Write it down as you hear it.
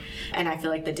And I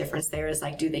feel like the difference there is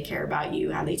like, do they care about you?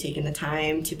 Have they taken the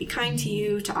time to be kind to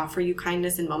you, to offer you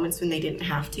kindness in moments when they didn't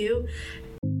have to?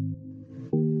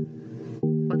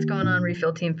 What's going on,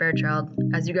 Refill Team Fairchild?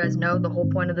 As you guys know, the whole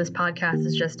point of this podcast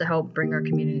is just to help bring our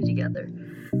community together.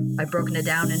 I've broken it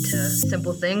down into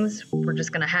simple things. We're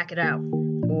just going to hack it out.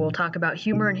 We'll talk about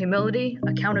humor and humility,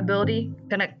 accountability,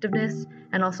 connectiveness,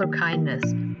 and also kindness,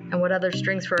 and what other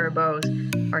strings for our bows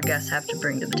our guests have to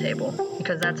bring to the table,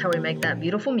 because that's how we make that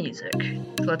beautiful music.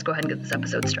 So let's go ahead and get this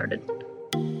episode started.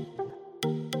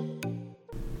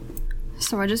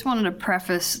 So I just wanted to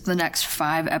preface the next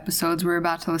 5 episodes we're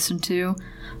about to listen to.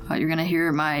 You're going to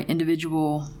hear my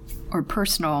individual or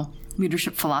personal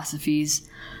leadership philosophies.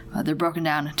 They're broken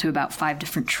down to about 5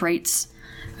 different traits.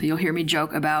 You'll hear me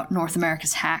joke about North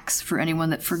America's hacks for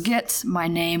anyone that forgets my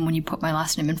name when you put my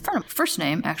last name in front of it. First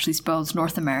name actually spells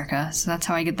North America, so that's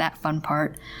how I get that fun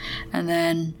part. And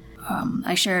then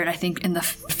I shared, I think, in the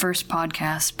first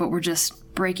podcast, but we're just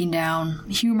breaking down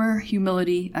humor,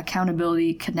 humility,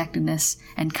 accountability, connectedness,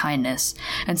 and kindness.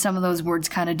 And some of those words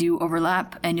kind of do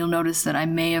overlap, and you'll notice that I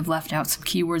may have left out some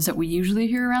keywords that we usually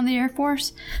hear around the Air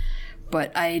Force,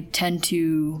 but I tend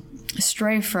to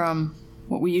stray from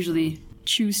what we usually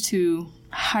choose to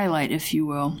highlight, if you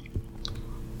will.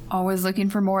 Always looking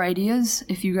for more ideas,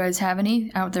 if you guys have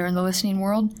any out there in the listening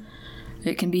world.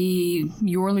 It can be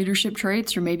your leadership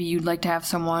traits, or maybe you'd like to have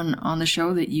someone on the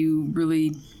show that you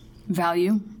really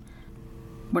value.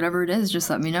 Whatever it is, just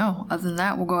let me know. Other than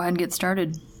that, we'll go ahead and get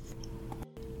started.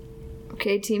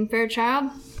 Okay, Team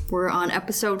Fairchild, we're on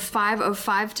episode 5 of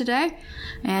 5 today.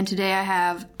 And today I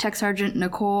have Tech Sergeant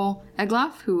Nicole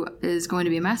Egloff, who is going to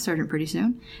be a Master Sergeant pretty soon.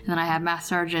 And then I have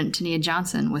Master Sergeant Tania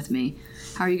Johnson with me.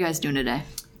 How are you guys doing today?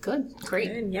 Good.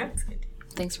 Great. Good. Yeah, it's good.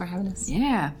 Thanks for having us.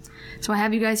 Yeah. So I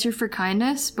have you guys here for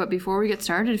kindness, but before we get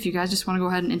started, if you guys just want to go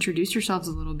ahead and introduce yourselves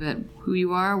a little bit, who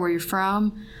you are, where you're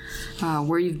from,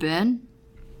 where you've been.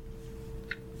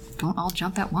 Don't all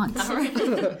jump at once. All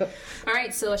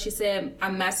right. So as she said,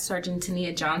 I'm Master Sergeant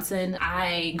Tania Johnson.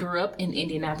 I grew up in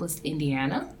Indianapolis,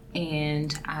 Indiana,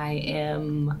 and I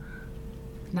am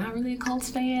not really a Colts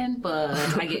fan, but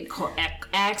I get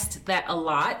asked that a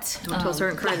lot. Don't tell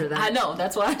Sergeant Carter that. I know.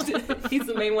 That's why he's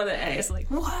the main one that asks. Like,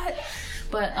 what?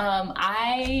 But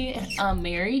I am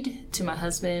married to my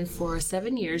husband for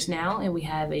 7 years now, and we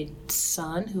have a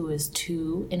son who is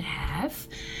 2.5.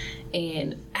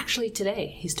 And actually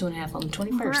today, he's 2.5 on the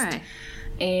 21st. Right.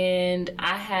 And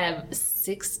I have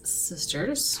 6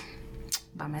 sisters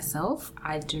by myself.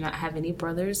 I do not have any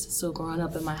brothers, so growing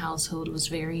up in my household was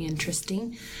very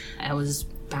interesting. I was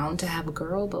bound to have a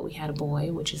girl, but we had a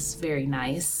boy, which is very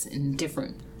nice and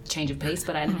different change of pace,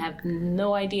 but I have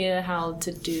no idea how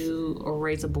to do or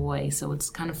raise a boy, so it's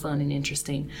kind of fun and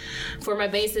interesting. For my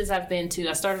bases, I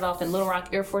started off in Little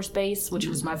Rock Air Force Base, which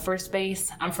was my first base.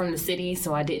 I'm from the city,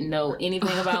 so I didn't know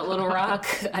anything about Little Rock.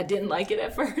 I didn't like it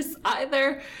at first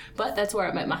either, but that's where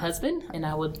I met my husband, and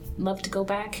I would love to go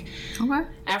back. Okay.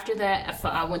 After that,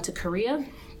 I went to Korea,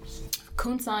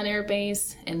 Kunsan Air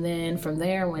Base, and then from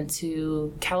there I went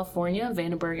to California,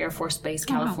 Vandenberg Air Force Base,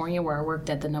 California, where I worked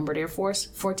at the Numbered Air Force,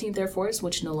 14th Air Force,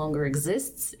 which no longer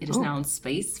exists. It is now in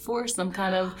Space Force, some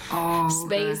kind of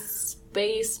space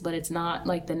base, but it's not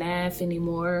like the NAF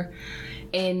anymore.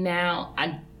 And now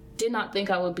I did not think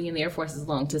I would be in the Air Force as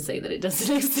long to say that it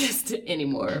doesn't exist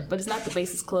anymore. But it's not the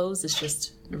base is closed, it's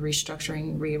just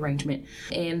restructuring, rearrangement.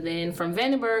 And then from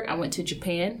Vandenberg, I went to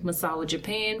Japan, Misawa,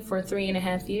 Japan for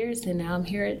 3.5 years, and now I'm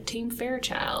here at Team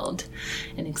Fairchild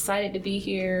and excited to be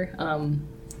here.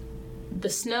 The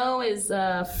snow is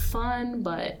fun,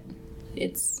 but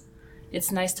it's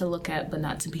nice to look at, but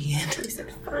not to be in. You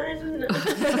said fun.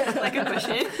 Like a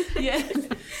cushion. Yeah.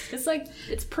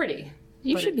 It's pretty.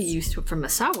 You should be used to it from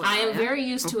Misawa. I am very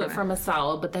used to it from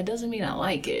Misawa, but that doesn't mean I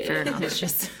like it. Fair enough. It's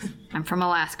just... I'm from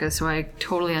Alaska, so I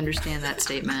totally understand that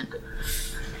statement.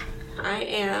 I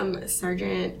am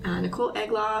Sergeant Nicole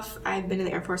Egloff. I've been in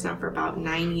the Air Force now for about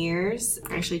 9 years.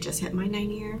 I actually just hit my 9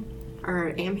 year,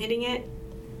 or am hitting it.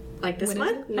 Like this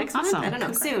month? Next month? I don't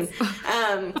know. Soon.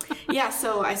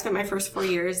 So I spent my first 4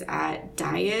 years at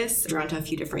DIAS, drawn to a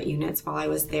few different units while I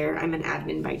was there. I'm an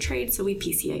admin by trade, so we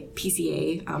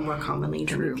PCA more commonly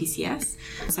than we PCS.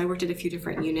 So I worked at a few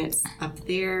different units up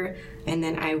there, and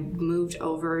then I moved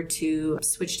over to,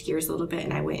 switched gears a little bit,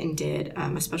 and I went and did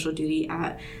a special duty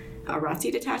at a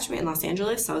ROTC detachment in Los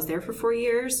Angeles. So I was there for 4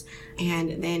 years,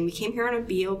 and then we came here on a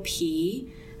BOP.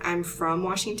 I'm from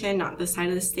Washington, not this side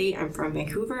of the state. I'm from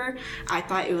Vancouver. I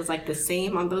thought it was like the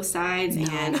same on both sides,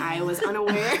 and I was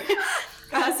unaware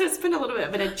So it's been a little bit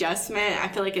of an adjustment. I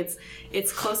feel like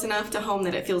it's close enough to home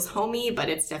that it feels homey, but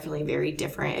it's definitely very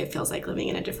different. It feels like living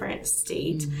in a different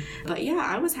state. But yeah,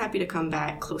 I was happy to come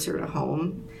back closer to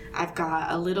home. I've got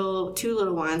two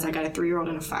little ones. I got a 3-year-old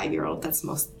and a 5-year-old. That's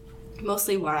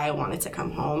mostly why I wanted to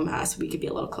come home, so we could be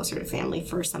a little closer to family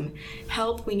for some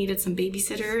help. We needed some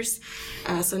babysitters,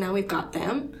 so now we've got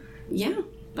them. Yeah,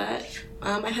 but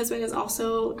my husband is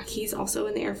he's also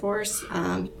in the Air Force.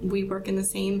 We work in the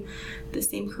same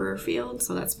career field,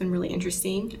 so that's been really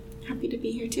interesting. Happy to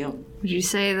be here too. Would you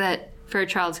say that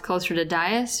Fairchild's closer to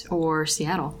Dyess or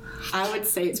Seattle? I would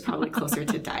say it's probably closer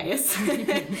to Dyess.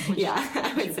 Yeah,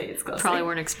 I would say it's closer. Probably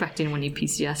weren't expecting when you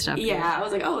PCS'd up. Yeah, I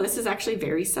was like, oh, this is actually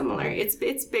very similar.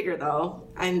 It's bigger though,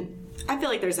 and I feel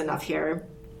like there's enough here.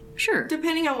 Sure.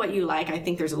 Depending on what you like, I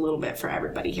think there's a little bit for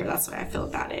everybody here. That's the way I feel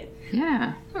about it.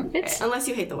 Yeah. Unless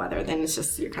you hate the weather, then it's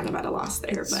just you're kind of at a loss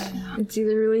there. But it's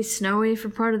either really snowy for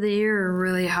part of the year or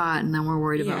really hot, and then we're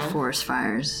worried about forest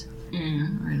fires. I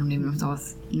don't even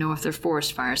know if they're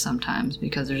forest fires sometimes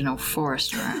because there's no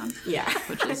forest around. Yeah.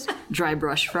 Which is dry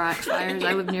brush fires. I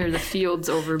live near the fields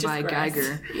over by grass.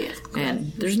 Geiger. Yeah.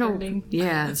 And there's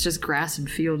it's just grass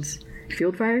and fields.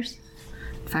 Field fires?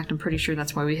 In fact, I'm pretty sure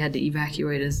that's why we had to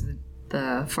evacuate, as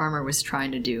the farmer was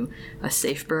trying to do a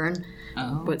safe burn.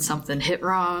 Oh. But something hit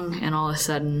wrong, and all of a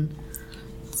sudden,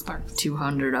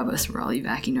 200 of us were all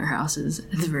evacuating our houses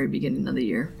at the very beginning of the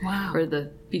year. Wow. Or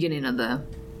the beginning of the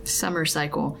summer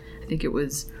cycle. I think it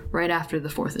was right after the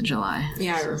 4th of July.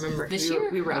 Yeah, I remember. This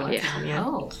year? We were out of town, yeah.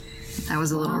 Oh. That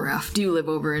was a little rough. Do you live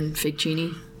over in Fig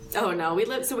Cheney? Oh, no. We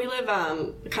live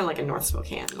kind of like in North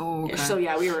Spokane. Oh, okay. So,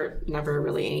 yeah, we were never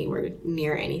really anywhere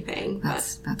near anything.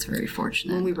 That's very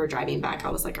fortunate. When we were driving back, I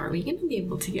was like, are we going to be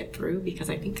able to get through? Because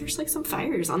I think there's like some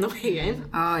fires on the way in.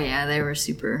 Oh, yeah. They were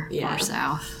super far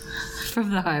south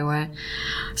from the highway.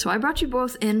 So I brought you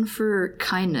both in for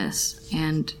kindness,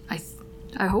 and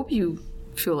I hope you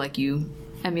feel like you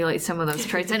emulate some of those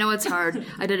traits. I know it's hard.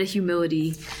 I did a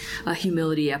humility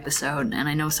episode, and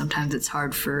I know sometimes it's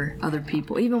hard for other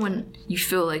people. Even when you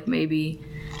feel like maybe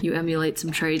you emulate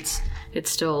some traits, it's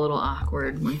still a little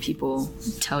awkward when people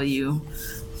tell you,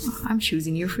 I'm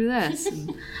choosing you for this.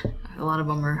 And a lot of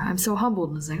them are, I'm so humbled.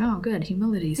 And it's like, oh, good,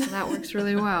 humility. So that works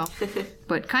really well.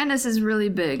 But kindness is really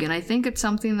big, and I think it's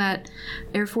something that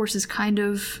Air Force has kind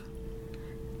of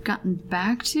gotten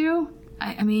back to.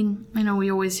 I mean, I know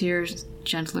we always hear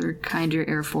gentler, kinder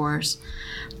Air Force,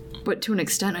 but to an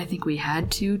extent, I think we had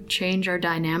to change our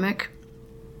dynamic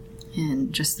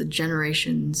and just the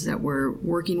generations that we're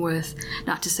working with.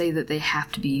 Not to say that they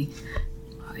have to be,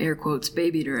 air quotes,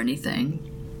 babied or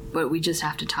anything, but we just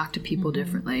have to talk to people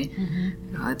differently.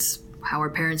 It's how our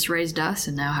parents raised us,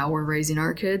 and now how we're raising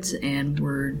our kids, and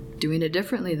we're doing it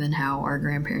differently than how our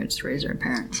grandparents raised our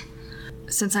parents.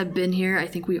 Since I've been here, I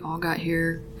think we all got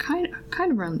here kind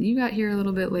of around. You got here a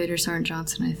little bit later, Sergeant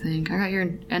Johnson, I think. I got here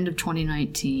in end of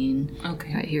 2019.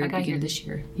 Okay. I got here this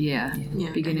year. Yeah,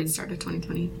 beginning start of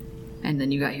 2020. And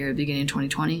then you got here at the beginning of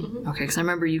 2020? Okay, because I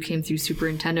remember you came through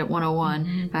Superintendent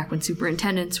 101, back when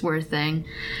superintendents were a thing.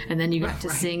 And then you got to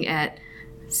sing at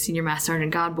Senior Master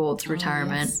Sergeant Godbolt's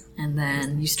retirement. Yes. And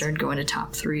then you started going to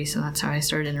top 3, so that's how I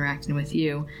started interacting with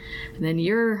you. And then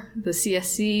you're the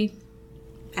CSC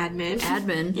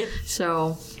admin. Yep.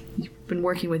 So you've been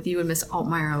working with you and Miss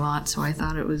Altmeyer a lot, so I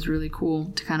thought it was really cool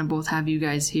to kind of both have you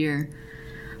guys here.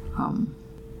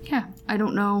 I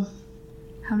don't know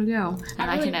how to go, and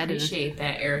I really appreciate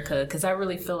that, Erica, because I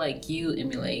really feel like you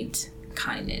emulate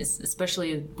kindness,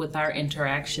 especially with our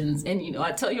interactions. And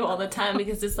I tell you all the time,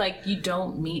 because it's like you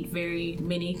don't meet very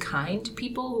many kind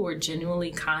people who are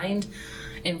genuinely kind,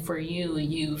 and for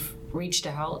you've reached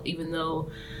out, even though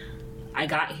I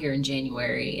got here in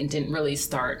January and didn't really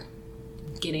start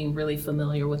getting really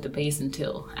familiar with the base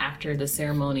until after the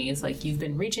ceremony. It's like you've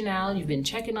been reaching out, you've been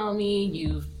checking on me,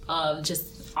 you've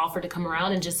just offered to come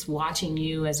around, and just watching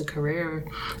you as a career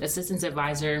assistance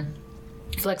advisor,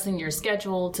 flexing your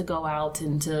schedule to go out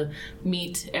and to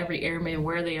meet every airman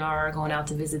where they are, going out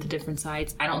to visit the different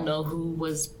sites. I don't know who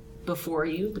was before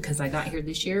you because I got here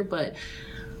this year, but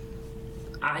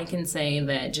I can say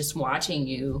that just watching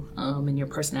you and your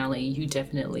personality, you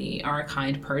definitely are a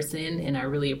kind person, and I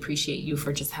really appreciate you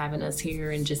for just having us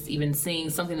here, and just even seeing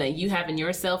something that you have in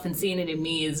yourself and seeing it in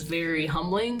me is very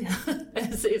humbling,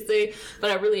 as they say.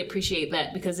 But I really appreciate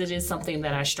that, because it is something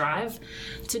that I strive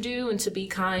to do, and to be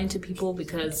kind to people,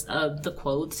 because of the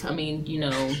quote. I mean,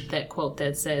 that quote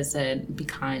that says that be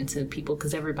kind to people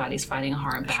because everybody's fighting a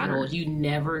hard battle. You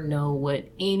never know what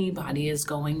anybody is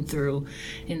going through.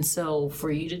 And so for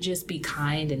for you to just be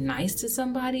kind and nice to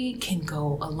somebody can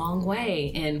go a long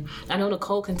way. And I know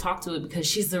Nicole can talk to it because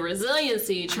she's the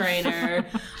resiliency trainer.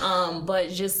 But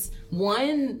just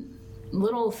one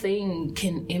little thing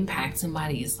can impact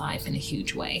somebody's life in a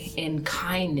huge way. And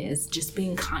kindness, just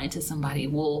being kind to somebody,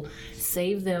 will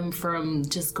save them from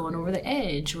just going over the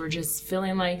edge or just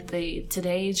feeling like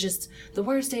today is just the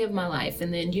worst day of my life.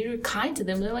 And then you're kind to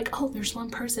them, they're like, oh, there's one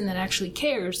person that actually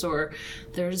cares, or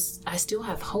I still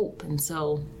have hope. And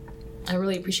so I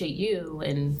really appreciate you.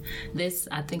 And this,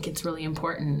 I think it's really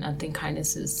important. I think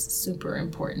kindness is super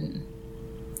important.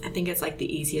 I think it's like the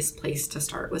easiest place to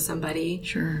start with somebody.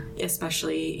 Sure.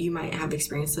 Especially, you might have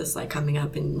experiences like coming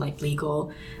up in like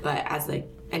legal, but as like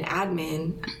an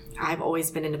admin, I've always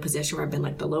been in a position where I've been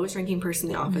like the lowest ranking person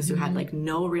in the office who had like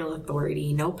no real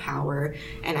authority, no power,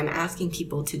 and I'm asking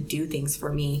people to do things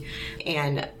for me.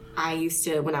 And I used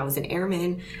to, when I was an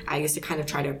airman, I used to kind of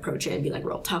try to approach it and be like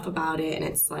real tough about it. And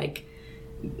it's like,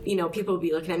 you know, people would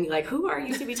be looking at me like, who are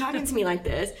you to be talking to me like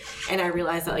this? And I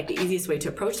realized that like the easiest way to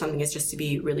approach something is just to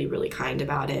be really, really kind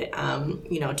about it.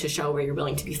 You know, to show where you're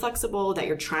willing to be flexible, that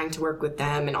you're trying to work with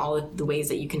them and all of the ways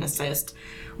that you can assist,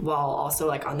 while also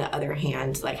like on the other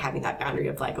hand, like having that boundary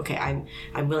of like, okay,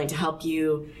 I'm willing to help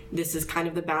you. This is kind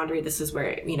of the boundary. This is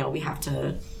where, you know, I have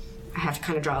to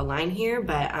kind of draw a line here,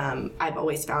 but I've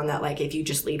always found that like if you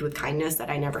just lead with kindness,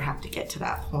 that I never have to get to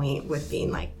that point with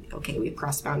being like, okay, we've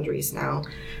crossed boundaries now.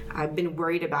 I've been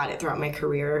worried about it throughout my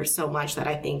career so much that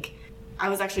I think I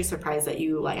was actually surprised that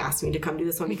you like asked me to come do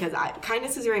this one, because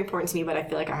kindness is very important to me, but I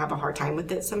feel like I have a hard time with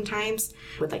it sometimes,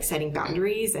 with like setting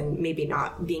boundaries and maybe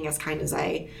not being as kind as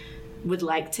I would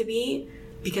like to be.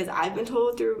 Because I've been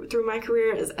told through my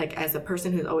career as a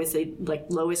person who's always the like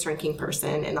lowest ranking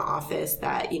person in the office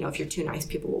that, you know, if you're too nice,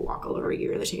 people will walk all over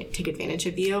you or they take advantage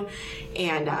of you.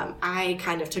 And I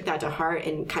kind of took that to heart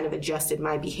and kind of adjusted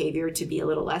my behavior to be a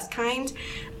little less kind.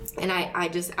 And I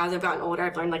just, as I've gotten older,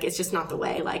 I've learned like it's just not the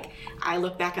way. Like I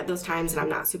look back at those times and I'm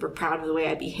not super proud of the way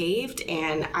I behaved,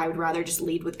 and I would rather just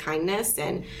lead with kindness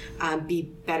and be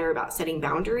better about setting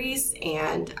boundaries.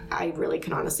 And I really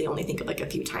can honestly only think of like a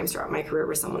few times throughout my career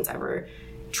where someone's ever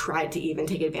tried to even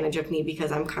take advantage of me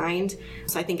because I'm kind.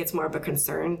 So I think it's more of a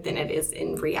concern than it is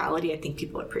in reality. I think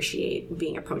people appreciate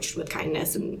being approached with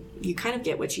kindness, and you kind of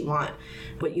get what you want,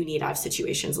 what you need out of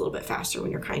situations a little bit faster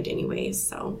when you're kind anyways.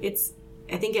 So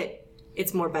I think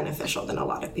it's more beneficial than a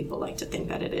lot of people like to think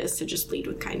that it is, to just lead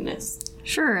with kindness.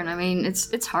 Sure, and I mean,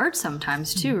 it's hard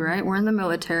sometimes too, right? We're in the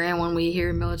military, and when we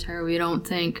hear military, we don't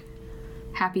think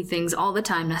happy things all the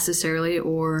time necessarily,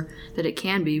 or that it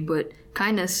can be, but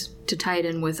kindness, to tie it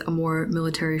in with a more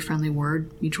military-friendly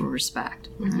word, mutual respect,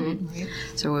 right? Right.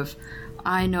 So if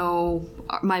I know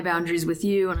my boundaries with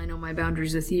you, and I know my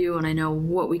boundaries with you, and I know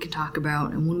what we can talk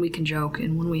about, and when we can joke,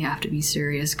 and when we have to be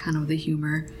serious, kind of the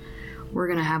humor, we're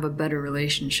going to have a better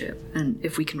relationship. And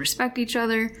if we can respect each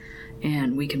other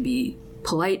and we can be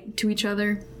polite to each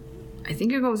other, I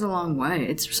think it goes a long way.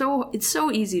 It's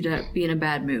so easy to be in a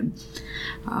bad mood.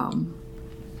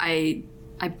 I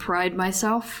pride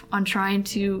myself on trying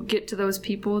to get to those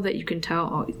people that you can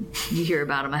tell, you hear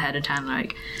about them ahead of time,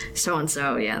 like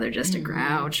so-and-so, yeah, they're just a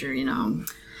grouch, or, you know,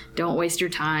 don't waste your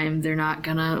time, they're not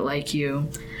gonna like you.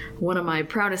 One of my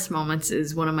proudest moments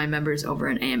is one of my members over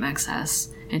at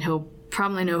AMXS, and he'll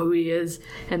probably know who he is,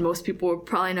 and most people will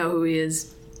probably know who he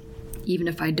is, even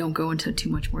if I don't go into too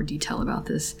much more detail about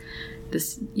this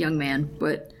young man.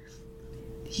 But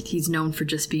he's known for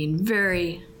just being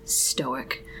very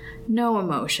stoic, no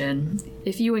emotion.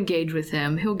 If you engage with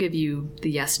him, he'll give you the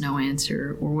yes/no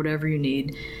answer or whatever you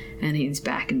need, and he's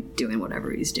back and doing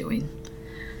whatever he's doing.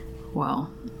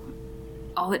 Well,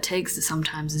 all it takes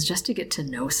sometimes is just to get to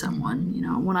know someone. You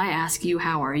know, when I ask you,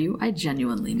 how are you? I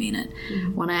genuinely mean it.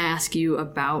 Mm-hmm. When I ask you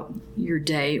about your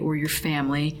day or your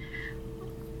family,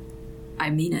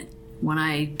 I mean it. When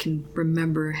I can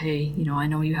remember, hey, you know, I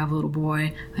know you have a little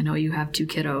boy, I know you have 2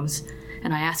 kiddos,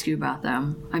 and I ask you about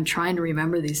them, I'm trying to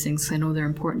remember these things because I know they're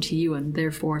important to you, and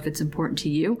therefore if it's important to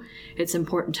you, it's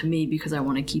important to me because I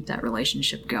want to keep that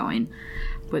relationship going.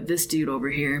 But this dude over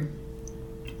here,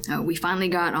 we finally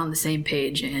got on the same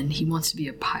page, and he wants to be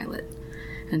a pilot.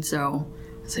 And so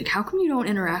it's like, how come you don't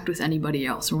interact with anybody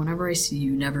else? Or whenever I see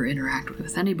you, never interact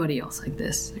with anybody else like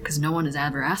this? Because no one has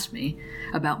ever asked me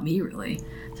about me, really.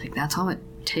 It's like, that's all it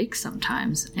takes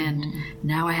sometimes. And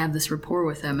now I have this rapport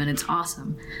with him, and it's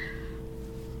awesome.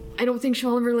 I don't think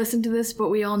she'll ever listen to this, but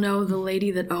we all know the lady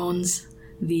that owns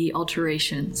the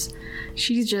alterations.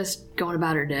 She's just going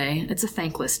about her day. It's a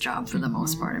thankless job for the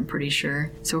most part, I'm pretty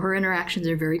sure. So her interactions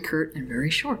are very curt and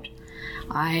very short.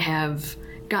 I have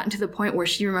gotten to the point where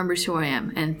she remembers who I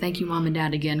am. And thank you, Mom and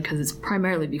Dad, again, because it's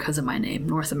primarily because of my name,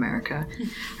 North America.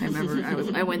 I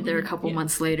remember I went there a couple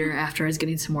months later after I was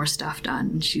getting some more stuff done,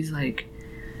 and she's like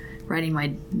writing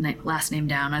my last name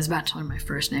down. I was about to tell her my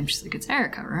first name. She's like, it's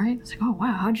Erica, right? It's like, oh,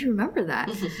 wow, how'd you remember that?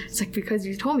 It's like, because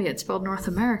you told me it's spelled North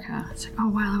America. It's like, oh,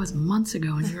 wow, that was months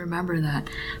ago, and you remember that.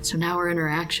 So now our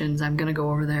interactions, I'm going to go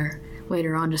over there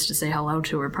later on just to say hello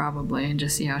to her probably and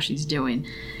just see how she's doing,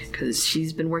 because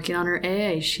she's been working on her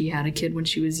AA. She had a kid when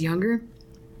she was younger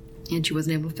and she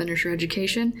wasn't able to finish her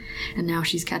education, and now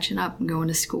she's catching up and going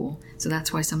to school. So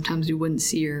that's why sometimes we wouldn't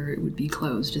see her, it would be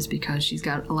closed, is because she's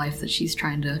got a life that she's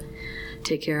trying to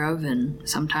take care of, and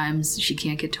sometimes she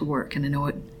can't get to work. And I know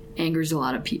it angers a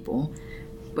lot of people,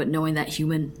 but knowing that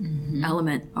human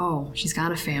element, oh, she's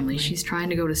got a family, she's trying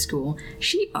to go to school,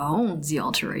 she owns the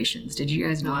alterations. Did you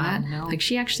guys know that? No. Like,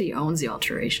 she actually owns the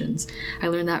alterations. I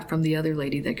learned that from the other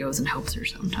lady that goes and helps her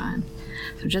sometimes.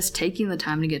 So just taking the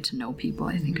time to get to know people,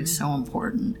 I think, is so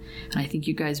important. And I think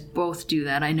you guys both do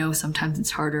that. I know sometimes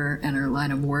it's harder in our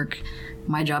line of work.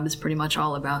 My job is pretty much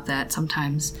all about that.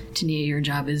 Sometimes, Tania, your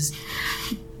job is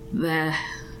the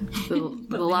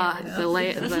law, the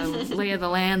lay of the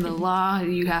land, the law.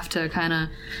 You have to kind of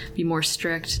be more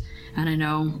strict. And I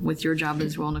know with your job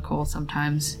as well, Nicole,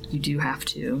 sometimes you do have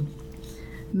to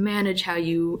manage how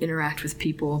you interact with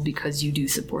people, because you do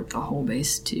support the whole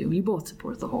base too. You both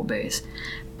support the whole base,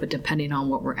 but depending on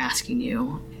what we're asking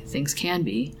you, things can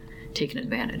be taken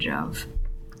advantage of.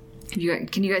 Can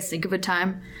you guys think of a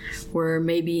time where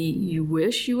maybe you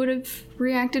wish you would have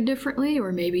reacted differently,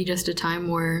 or maybe just a time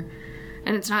where,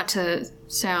 and it's not to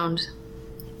sound,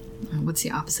 what's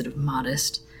the opposite of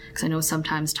modest? Because I know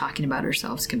sometimes talking about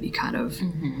ourselves can be kind of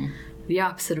the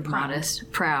opposite of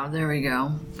modest. Proud, there we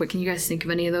go. But can you guys think of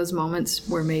any of those moments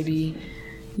where maybe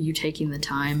you taking the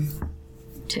time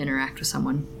to interact with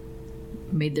someone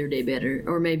made their day better?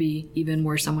 Or maybe even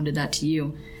where someone did that to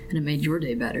you and it made your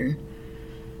day better?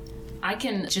 I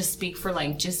can just speak for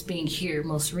just being here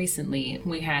most recently.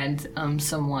 We had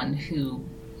someone who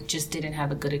just didn't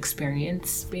have a good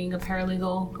experience being a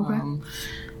paralegal. Okay.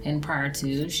 And prior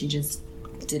to, she just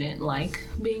didn't like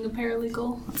being a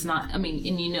paralegal. It's not,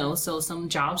 so some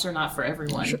jobs are not for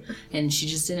everyone. Sure. And she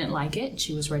just didn't like it.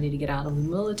 She was ready to get out of the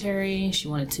military. She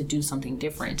wanted to do something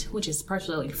different, which is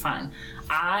perfectly fine.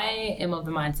 I am of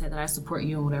the mindset that I support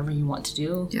you in whatever you want to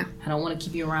do. Yeah. I don't want to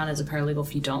keep you around as a paralegal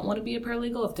if you don't want to be a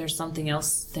paralegal. If there's something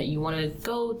else that you want to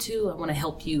go to, I want to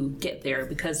help you get there,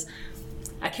 because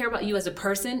I care about you as a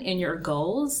person and your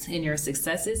goals and your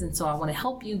successes, and so I want to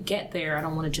help you get there. I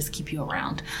don't want to just keep you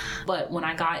around. But when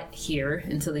I got here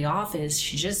into the office,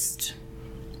 she just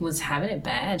was having it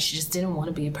bad. She just didn't want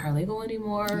to be a paralegal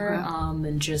anymore,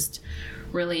 and just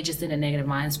really just in a negative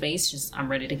mind space. Just, I'm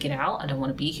ready to get out. I don't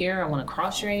want to be here. I want to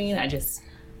cross-train.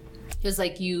 It's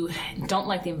like you don't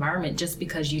like the environment just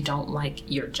because you don't like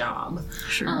your job.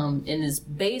 Sure. And it's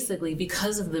basically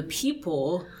because of the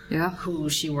people who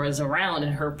she was around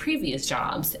in her previous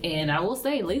jobs. And I will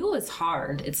say, legal is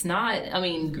hard. It's not,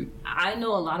 I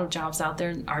know a lot of jobs out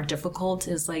there are difficult.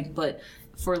 It's like, but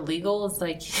for legal, it's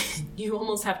like you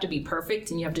almost have to be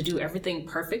perfect and you have to do everything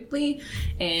perfectly.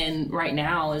 And right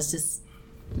now it's just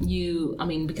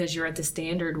because you're at the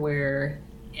standard where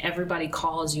everybody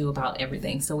calls you about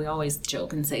everything. So we always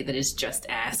joke and say that it's just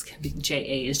ask. JA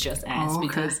is just ask,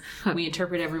 because we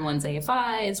interpret everyone's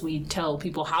AFIs. We tell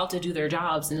people how to do their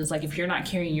jobs. And it's like, if you're not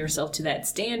carrying yourself to that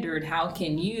standard, how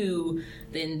can you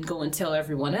then go and tell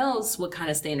everyone else what kind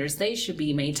of standards they should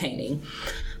be maintaining?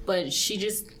 But she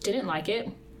just didn't like it.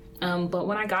 But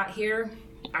when I got here,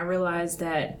 I realized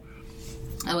that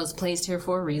I was placed here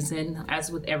for a reason,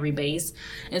 as with every base.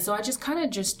 And so I just kind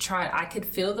of tried. I could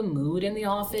feel the mood in the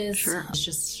office. Sure. It's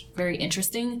just very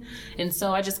interesting. And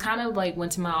so I just kind of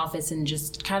went to my office and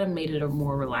just kind of made it a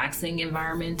more relaxing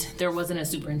environment. There wasn't a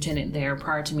superintendent there.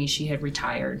 Prior to me, she had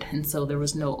retired. And so there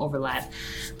was no overlap.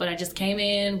 But I just came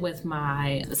in with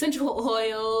my essential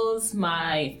oils,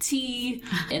 my tea,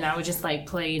 and I would just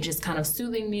play just kind of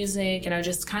soothing music. And I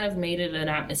just kind of made it an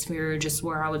atmosphere just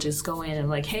where I would just go in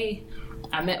and hey,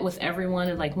 I met with everyone,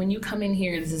 and when you come in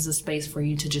here, this is a space for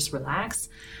you to just relax.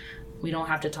 We don't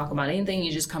have to talk about anything.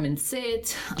 You just come and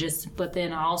sit. But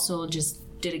then I also just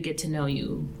did a get to know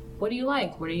you. What do you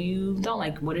like? What do you don't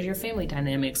like? What is your family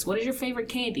dynamics? What is your favorite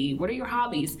candy? What are your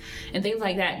hobbies? And things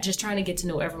like that. Just trying to get to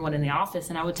know everyone in the office.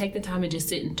 And I would take the time and just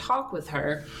sit and talk with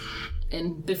her.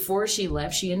 And before she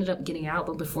left, she ended up getting out.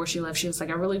 But before she left, she was like,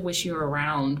 I really wish you were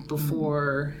around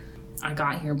before I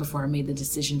got here, before I made the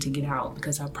decision to get out,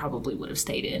 because I probably would have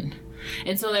stayed in.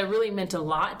 And so that really meant a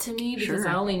lot to me, because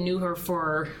I only knew her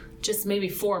for just maybe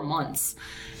 4 months.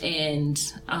 And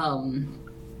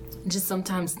just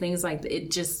sometimes things like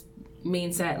it just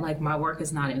means that like my work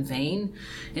is not in vain.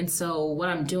 And so what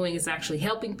I'm doing is actually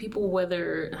helping people,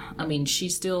 whether, I mean, she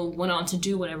still went on to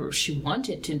do whatever she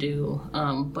wanted to do.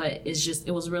 But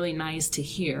it was really nice to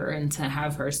hear and to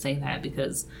have her say that,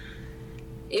 because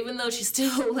even though she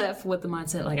still left with the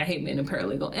mindset, like, I hate being a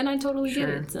paralegal, and I totally get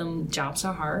it. Jobs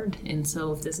are hard. And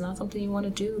so if this is not something you want to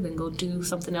do, then go do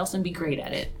something else and be great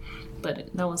at it.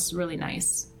 But that was really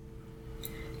nice.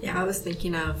 Yeah, I was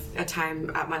thinking of a time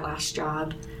at my last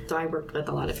job. So I worked with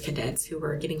a lot of cadets who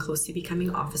were getting close to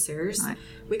becoming officers. Right.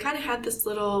 We kind of had this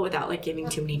little, without like giving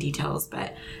too many details,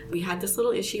 but we had this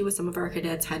little issue with some of our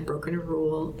cadets had broken a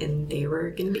rule and they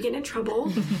were going to be getting in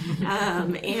trouble.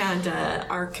 And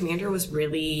our commander was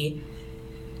really,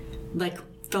 like,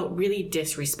 felt really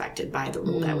disrespected by the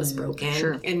rule that was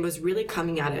broken, and was really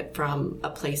coming at it from a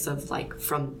place of like,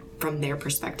 from their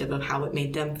perspective of how it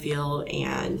made them feel,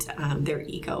 and their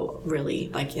ego really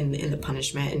like in the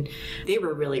punishment. And they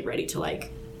were really ready to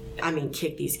like, I mean,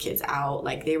 kick these kids out.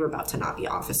 Like, they were about to not be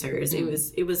officers. It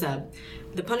was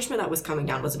the punishment that was coming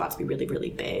down was about to be really, really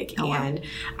big. And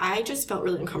I just felt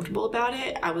really uncomfortable about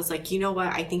it. I was like, you know what?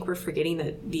 I think we're forgetting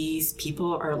that these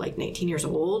people are like 19 years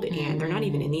old and they're not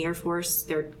even in the Air Force.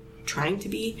 They're trying to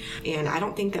be. And I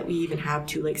don't think that we even have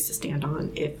two legs to stand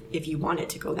on if you wanted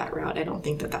to go that route. I don't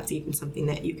think that that's even something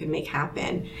that you can make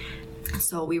happen.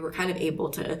 So we were kind of able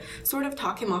to sort of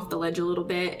talk him off the ledge a little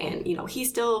bit, and you know, he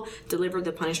still delivered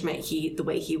the punishment the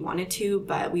way he wanted to,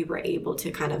 but we were able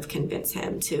to kind of convince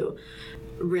him to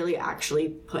really actually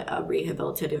put a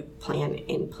rehabilitative plan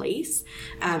in place,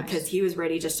 because he was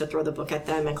ready just to throw the book at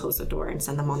them and close the door and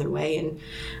send them on their way. And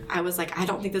I was like, I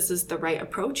don't think this is the right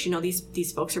approach. You know,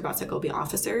 these folks are about to go be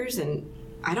officers, and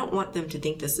I don't want them to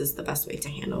think this is the best way to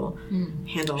handle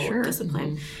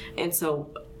discipline. And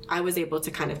so I was able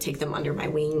to kind of take them under my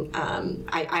wing.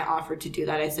 I offered to do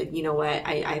that. I said, you know what,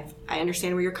 I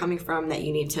understand where you're coming from, that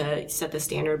you need to set the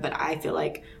standard, but I feel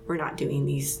like we're not doing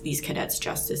these cadets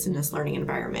justice in this learning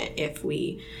environment if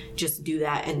we just do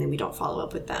that and then we don't follow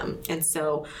up with them. And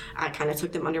so I kind of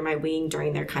took them under my wing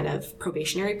during their kind of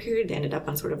probationary period. They ended up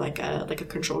on sort of like a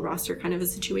control roster kind of a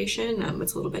situation.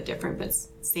 It's a little bit different, but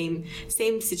same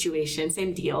situation,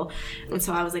 same deal. And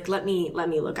so I was like, let me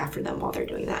look after them while they're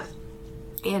doing that.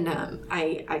 And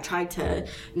I tried to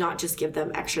not just give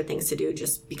them extra things to do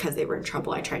just because they were in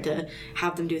trouble. I tried to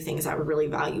have them do things that were really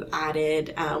value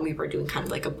added. We were doing kind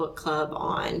of like a book club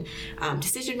on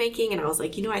decision making, and I was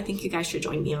like, you know, I think you guys should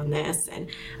join me on this. And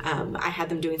I had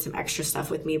them doing some extra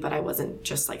stuff with me, but I wasn't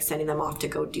just like sending them off to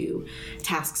go do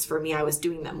tasks for me. I was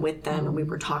doing them with them, and we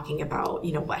were talking about,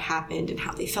 you know, what happened and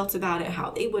how they felt about it,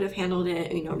 how they would have handled it,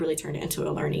 and, you know, really turned it into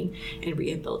a learning and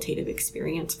rehabilitative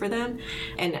experience for them.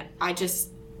 And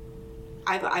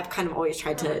I've kind of always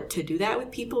tried to do that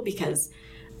with people, because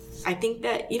I think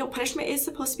that, you know, punishment is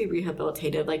supposed to be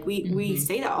rehabilitative. Like we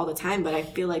say that all the time, but I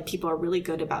feel like people are really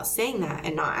good about saying that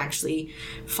and not actually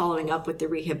following up with the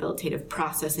rehabilitative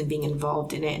process and being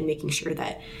involved in it and making sure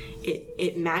that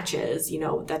it matches, you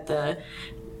know, that the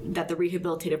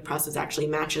rehabilitative process actually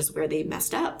matches where they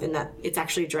messed up and that it's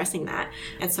actually addressing that.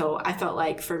 And so I felt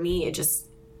like for me,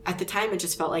 at the time, it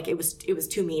just felt like it was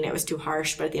too mean. It was too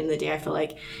harsh. But at the end of the day, I feel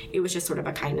like it was just sort of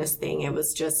a kindness thing. It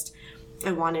was just,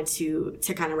 I wanted to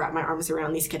kind of wrap my arms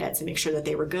around these cadets and make sure that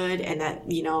they were good, and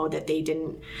that, you know, that they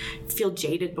didn't feel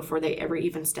jaded before they ever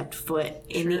even stepped foot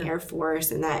in the Air Force.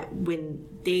 And that when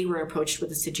they were approached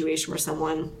with a situation where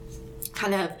someone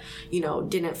kind of, you know,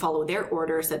 didn't follow their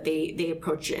orders, that they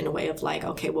approach it in a way of like,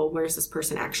 okay, well, where's this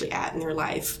person actually at in their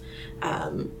life,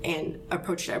 and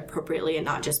approach it appropriately and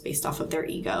not just based off of their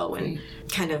ego, and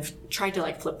kind of tried to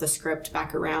like flip the script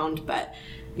back around. But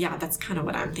yeah, that's kind of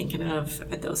what I'm thinking of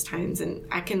at those times. And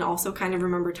I can also kind of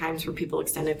remember times where people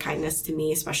extended kindness to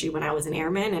me, especially when I was an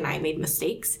airman and I made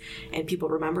mistakes, and people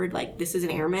remembered, like, this is an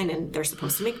airman and they're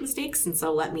supposed to make mistakes, and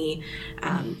so let me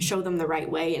show them the right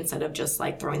way instead of just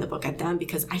like throwing the book at them,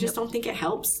 because I just don't think it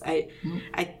helps.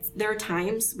 There are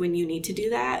times when you need to do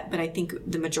that, but I think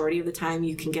the majority of the time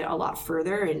you can get a lot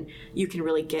further and you can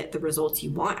really get the results you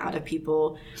want out of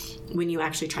people when you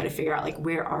actually try to figure out, like,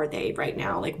 where are they right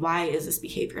now? Like, why is this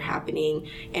behavior happening?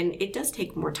 And it does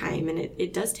take more time, and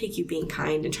it does take you being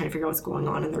kind and trying to figure out what's going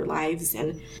on in their lives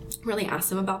and really ask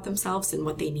them about themselves and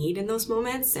what they need in those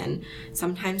moments. And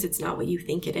sometimes it's not what you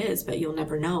think it is, but you'll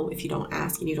never know if you don't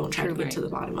ask and you don't try to get to the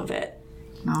bottom of it.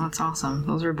 No, that's awesome.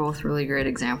 Those are both really great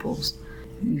examples.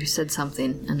 You said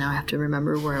something, and now I have to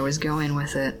remember where I was going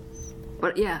with it.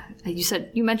 But yeah,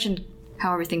 you mentioned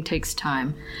how everything takes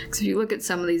time. Because if you look at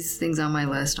some of these things on my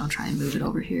list, I'll try and move it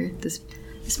over here.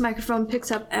 This microphone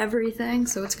picks up everything,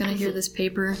 so it's going to hear this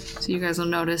paper, so you guys will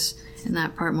notice in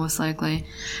that part most likely.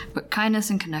 But kindness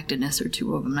and connectedness are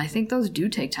two of them, and I think those do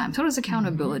take time. So does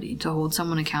accountability, to hold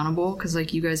someone accountable, because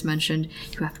like you guys mentioned,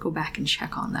 you have to go back and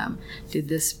check on them. Did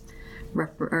this,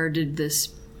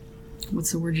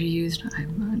 what's the word you used?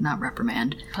 Not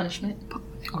reprimand. Punishment?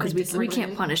 Because we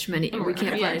can't punish many, we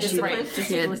can't punish you.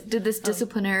 Yeah, did this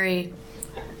disciplinary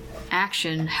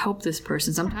action help this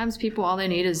person? Sometimes people, all they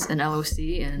need is an LOC,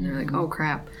 and they're like, oh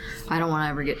crap, I don't want to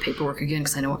ever get paperwork again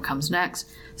because I know what comes next.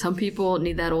 Some people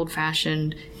need that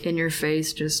old-fashioned, in your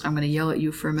face, just, I'm going to yell at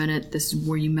you for a minute, this is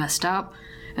where you messed up,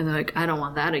 and they're like, I don't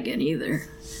want that again either,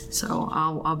 so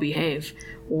I'll behave.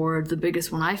 Or the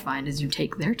biggest one I find is you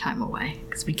take their time away,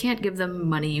 because we can't give them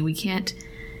money, we can't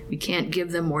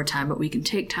give them more time, but we can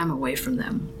take time away from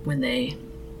them when they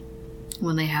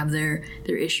have their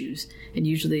issues. And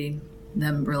usually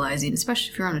them realizing,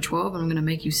 especially if you're on a 12 and I'm going to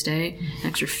make you stay an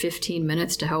extra 15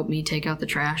 minutes to help me take out the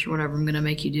trash or whatever I'm going to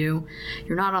make you do,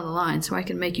 you're not on the line, so I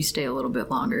can make you stay a little bit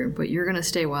longer, but you're going to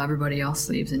stay while everybody else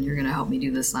leaves, and you're going to help me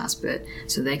do this last bit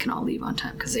so they can all leave on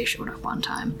time because they showed up on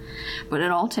time. But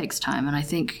it all takes time, and I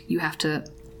think you have to,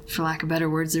 for lack of better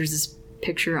words, there's this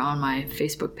picture on my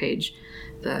Facebook page,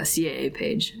 the CAA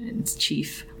page, and it's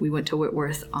Chief. We went to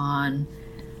Whitworth on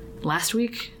last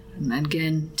week, and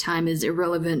again, time is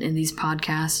irrelevant in these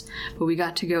podcasts, but we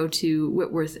got to go to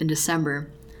Whitworth in December,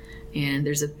 and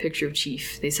there's a picture of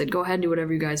Chief. They said, go ahead and do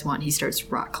whatever you guys want. He starts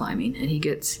rock climbing, and he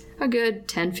gets a good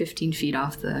 10, 15 feet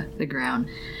off the ground,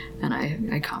 and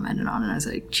I commented on it. I was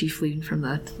like, Chief leading from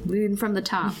the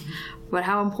top. But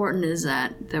how important is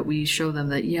that we show them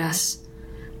that, yes,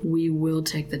 we will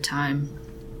take the time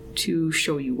to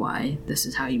show you why this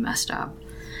is how you messed up.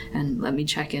 And let me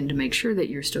check in to make sure that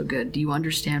you're still good. Do you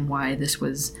understand why this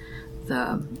was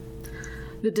the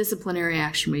disciplinary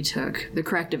action we took, the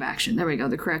corrective action? There we go,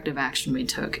 the corrective action we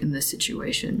took in this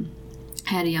situation.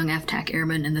 I had a young FTAC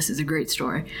airman, and this is a great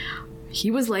story. He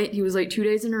was late 2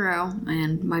 days in a row,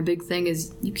 and my big thing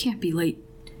is you can't be late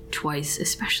twice,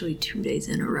 especially 2 days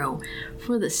in a row,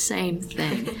 for the same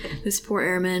thing. This poor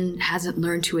airman hasn't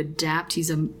learned to adapt. He's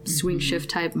a swing shift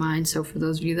type mind, so for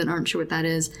those of you that aren't sure what that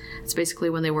is, it's basically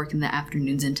when they work in the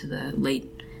afternoons into the late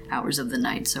hours of the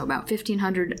night, so about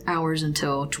 1,500 hours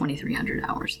until 2,300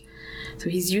 hours. So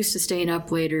he's used to staying up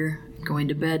later, going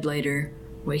to bed later,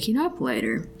 waking up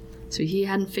later. So he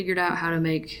hadn't figured out how to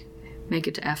make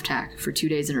it to FTAC for 2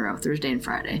 days in a row, Thursday and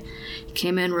Friday. He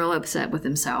came in real upset with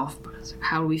himself. But I was like,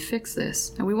 how do we fix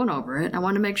this? And we went over it. I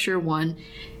want to make sure, one,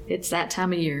 it's that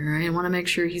time of year, right? I want to make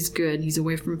sure he's good. He's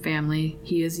away from family.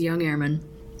 He is a young airman.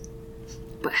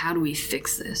 But how do we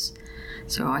fix this?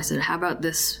 So I said, how about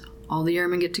this? All the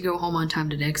airmen get to go home on time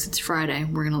today because it's Friday.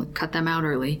 We're going to cut them out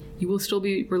early. You will still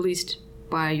be released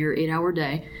by your 8-hour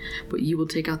day, but you will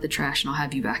take out the trash and I'll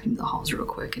have you back into the halls real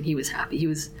quick. And he was happy. He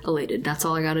was elated. That's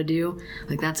all I got to do?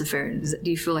 Like, that's do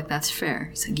you feel like that's fair?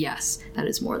 He said, yes, that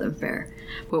is more than fair.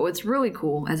 But what's really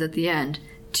cool is at the end,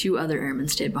 2 other airmen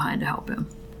stayed behind to help him.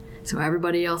 So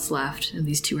everybody else left, and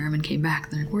these 2 airmen came back.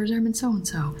 They're like, where's Airman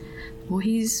so-and-so? Well,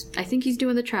 I think he's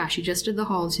doing the trash. He just did the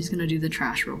halls. He's going to do the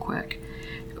trash real quick.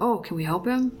 Oh, can we help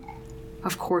him?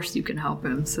 Of course you can help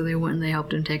him. So they went and they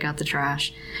helped him take out the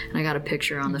trash. And I got a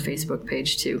picture on the Facebook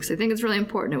page too, because I think it's really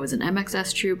important. It was an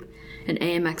MXS troop, an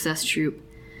AMXS troop,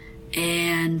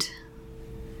 and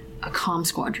a comm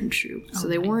squadron troop. So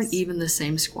they weren't even the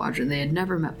same squadron. They had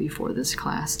never met before this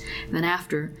class. And then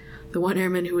after, the one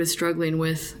airman who was struggling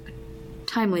with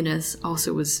timeliness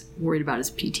also was worried about his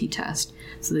PT test.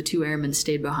 So the 2 airmen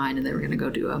stayed behind, and they were going to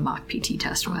go do a mock PT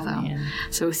test with him. Man.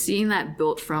 So seeing that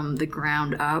built from the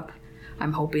ground up,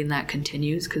 I'm hoping that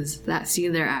continues, because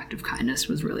seeing their act of kindness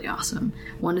was really awesome.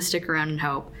 1, to stick around and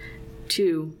help.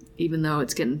 2, even though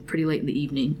it's getting pretty late in the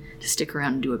evening, to stick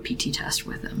around and do a PT test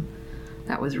with him.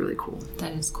 That was really cool.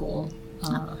 That is cool.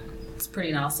 It's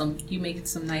pretty awesome. You make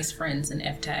some nice friends in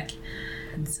FTAC.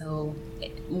 And so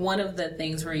one of the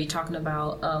things where you're talking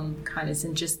about kindness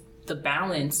and just the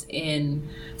balance in,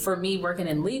 for me working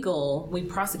in legal, we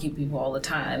prosecute people all the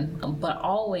time, but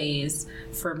always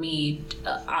for me,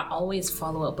 I always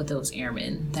follow up with those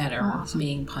airmen that are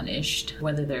being punished,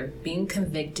 whether they're being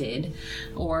convicted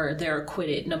or they're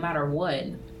acquitted, no matter what.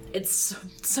 It's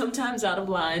sometimes out of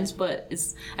lines, but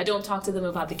I don't talk to them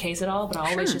about the case at all, but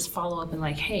I always just follow up and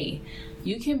like, hey,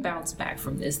 you can bounce back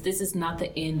from this. This is not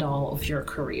the end all of your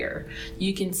career.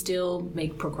 You can still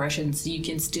make progressions. You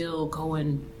can still go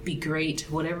and be great.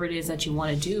 Whatever it is that you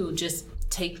want to do, just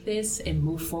take this and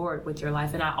move forward with your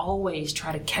life. And I always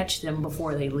try to catch them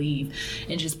before they leave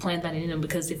and just plant that in them,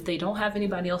 because if they don't have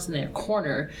anybody else in their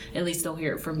corner, at least they'll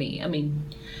hear it from me. I mean,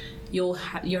 you'll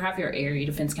have your area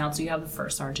defense counsel, you have the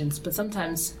first sergeants, but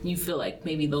sometimes you feel like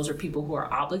maybe those are people who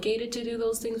are obligated to do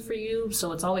those things for you.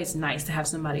 So it's always nice to have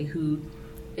somebody who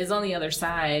is on the other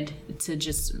side to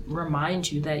just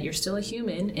remind you that you're still a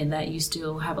human and that you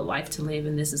still have a life to live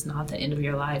and this is not the end of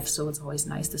your life. So it's always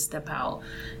nice to step out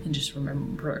and just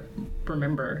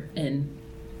remember and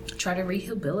try to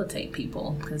rehabilitate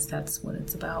people, because that's what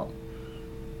it's about.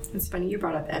 It's funny you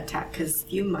brought up EVTAC, because a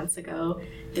few months ago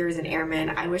there was an airman,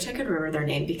 I wish I could remember their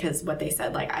name because what they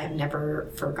said, like, I've never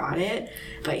forgot it,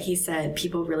 but he said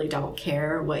people really don't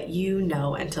care what you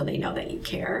know until they know that you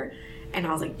care. And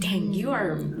I was like, dang, you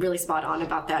are really spot on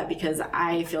about that, because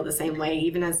I feel the same way.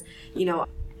 Even as, you know,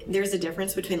 there's a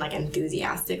difference between like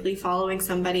enthusiastically following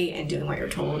somebody and doing what you're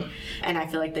told. And I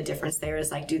feel like the difference there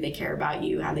is like, do they care about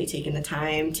you? Have they taken the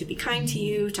time to be kind to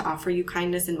you, to offer you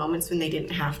kindness in moments when they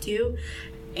didn't have to?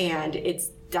 And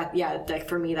it's that, yeah, like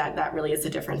for me, that really is the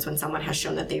difference. When someone has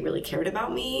shown that they really cared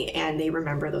about me and they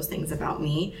remember those things about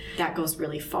me, that goes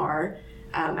really far,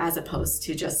 as opposed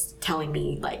to just telling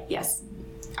me like, yes,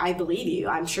 I believe you.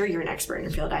 I'm sure you're an expert in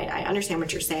your field. I understand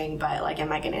what you're saying, but like,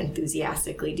 am I going to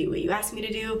enthusiastically do what you ask me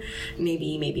to do?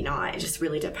 Maybe, maybe not. It just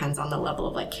really depends on the level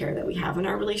of like care that we have in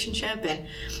our relationship. And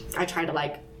I try to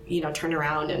like, you know, turn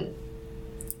around, and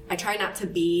I try not to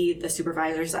be the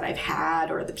supervisors that I've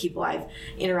had or the people I've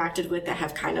interacted with that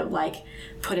have kind of like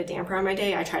put a damper on my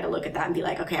day. I try to look at that and be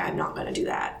like, okay, I'm not going to do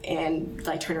that. And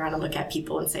like turn around and look at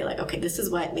people and say like, okay, this is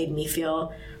what made me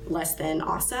feel less than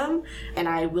awesome. And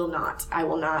I will not,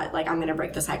 like, I'm going to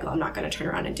break the cycle. I'm not going to turn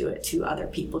around and do it to other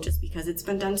people just because it's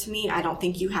been done to me. I don't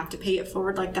think you have to pay it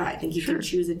forward like that. I think you can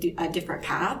choose a different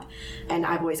path. And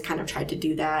I've always kind of tried to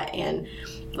do that. And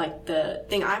like the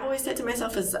thing I've always said to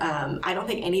myself is, I don't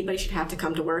think anybody should have to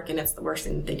come to work and it's the worst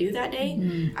thing that they do that day.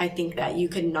 Mm-hmm. I think that you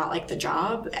could not like the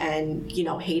job and, you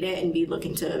know, hate it and be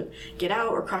looking to get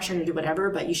out or crush or do whatever,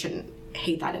 but you shouldn't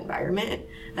hate that environment.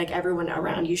 Like everyone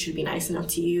around you should be nice enough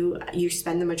to you. You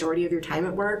spend the majority of your time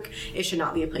at work. It should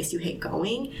not be a place you hate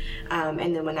going.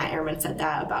 And then when that airman said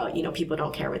that about, you know, people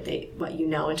don't care what you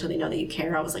know until they know that you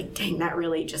care, I was like, dang, that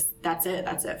really just, that's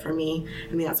it for me.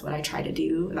 I mean, that's what I try to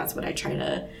do. That's what I try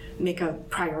to make a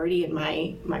priority in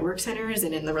my work centers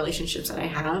and in the relationships that I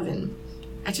have. And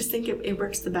I just think it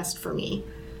works the best for me.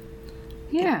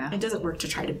 Yeah. It doesn't work to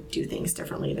try to do things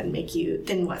differently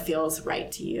than what feels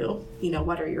right to you. You know,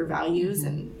 what are your values? Mm-hmm.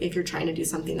 And if you're trying to do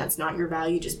something that's not your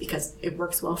value just because it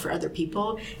works well for other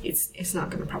people, it's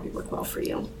not going to probably work well for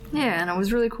you. Yeah, and it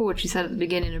was really cool what you said at the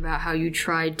beginning about how you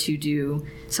tried to do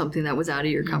something that was out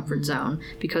of your comfort zone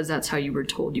because that's how you were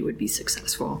told you would be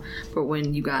successful. But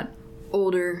when you got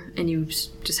older and you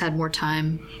just had more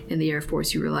time in the Air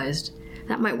Force, you realized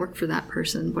that might work for that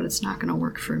person, but it's not going to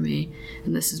work for me.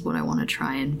 And this is what I want to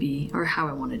try and be, or how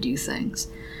I want to do things.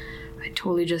 I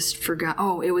totally just forgot.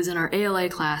 Oh, it was in our ALA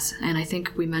class, and I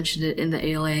think we mentioned it in the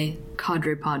ALA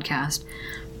Cadre podcast.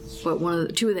 But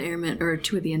two of the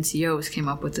NCOs came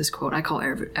up with this quote. I call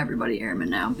everybody airman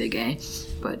now, big A.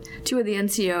 But two of the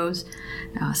NCOs,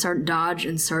 Sergeant Dodge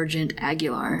and Sergeant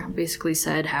Aguilar, basically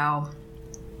said how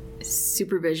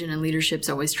supervision and leadership's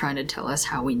always trying to tell us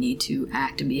how we need to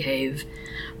act and behave,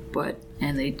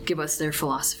 and they give us their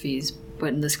philosophies, but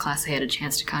in this class they had a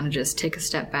chance to kind of just take a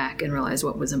step back and realize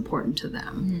what was important to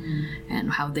them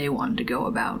and how they wanted to go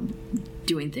about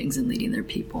doing things and leading their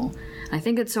people. I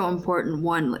think it's so important.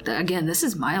 One, again, this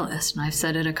is my list, and I've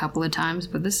said it a couple of times,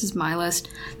 but this is my list.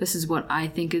 This is what I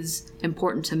think is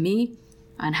important to me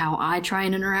and how I try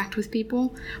and interact with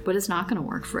people, but it's not going to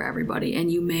work for everybody.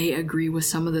 And you may agree with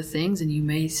some of the things, and you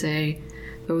may say,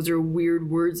 those are weird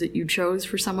words that you chose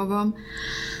for some of them.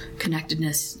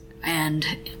 Connectedness and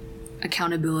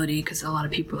accountability, because a lot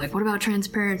of people are like, what about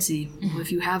transparency? Well,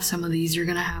 if you have some of these, you're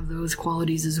going to have those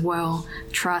qualities as well.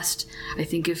 Trust. I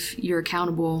think if you're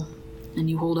accountable and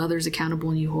you hold others accountable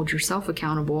and you hold yourself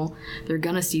accountable, they're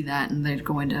going to see that, and it's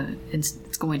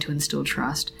going to instill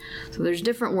trust. So there's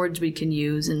different words we can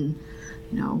use, and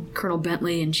you know, Colonel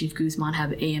Bentley and Chief Guzman have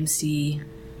AMC.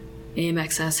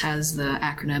 AMXS has the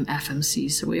acronym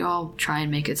FMC, so we all try and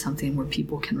make it something where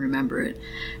people can remember it.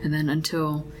 And then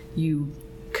until you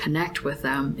connect with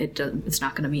them, it's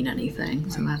not going to mean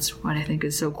anything. So that's what I think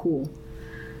is so cool.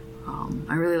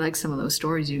 I really like some of those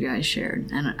stories you guys shared,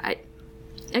 and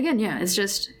it's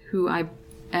just who I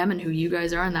am and who you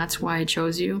guys are, and that's why I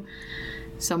chose you.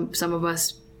 Some of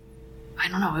us, I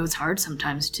don't know, it was hard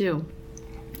sometimes too.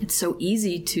 It's so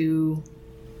easy to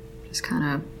just kind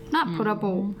of not put up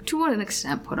to an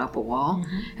extent put up a wall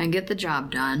and get the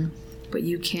job done, but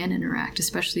you can interact,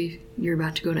 especially if you're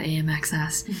about to go to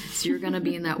AMXS. So you're going to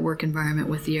be in that work environment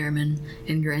with the airmen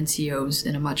and your NCOs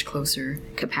in a much closer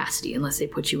capacity, unless they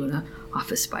put you in an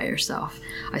office by yourself.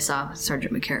 I saw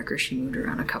Sergeant McCarricker. She moved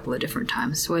around a couple of different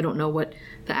times, so I don't know what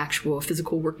the actual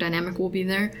physical work dynamic will be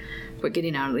there, but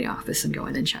getting out of the office and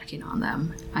going and checking on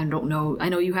them. I don't know. I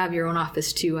know you have your own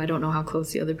office too. I don't know how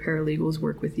close the other paralegals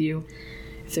work with you,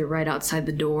 if they're right outside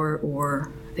the door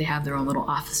or they have their own little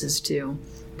offices too.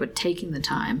 But taking the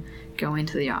time, going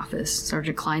to the office.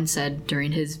 Sergeant Klein said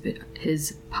during his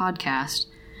podcast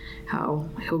how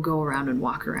he'll go around and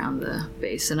walk around the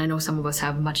base. And I know some of us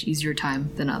have a much easier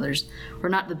time than others. Or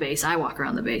not the base, I walk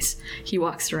around the base. He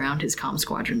walks around his comm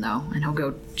squadron though, and he'll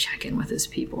go check in with his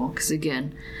people. Because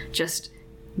again, just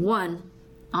one,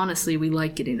 honestly, we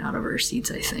like getting out of our seats,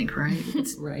 I think, right?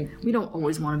 Right. We don't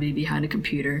always want to be behind a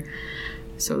computer.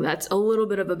 So that's a little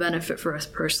bit of a benefit for us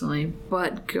personally.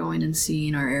 But going and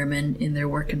seeing our airmen in their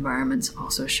work environments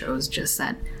also shows just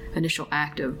that initial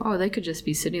act of, oh, they could just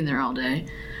be sitting there all day.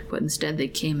 But instead they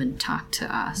came and talked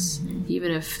to us. Mm-hmm.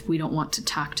 Even if we don't want to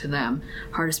talk to them.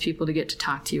 Hardest people to get to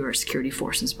talk to are security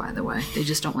forces, by the way. They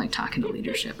just don't like talking to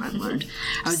leadership, I've learned.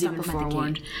 I was even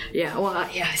forewarned. Yeah, well,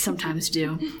 yeah, I sometimes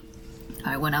do.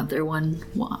 I went out there one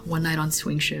night on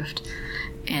swing shift,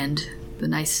 and the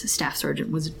nice staff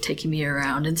sergeant was taking me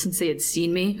around, and since they had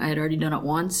seen me, I had already done it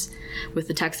once with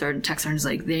the tech sergeant's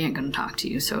like, they ain't gonna talk to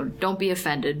you, so don't be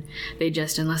offended. They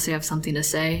just, unless they have something to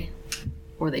say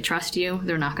or they trust you,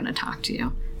 they're not gonna talk to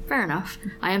you. Fair enough.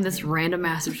 I am this random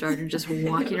master sergeant just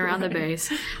walking around the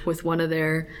base with one of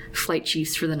their flight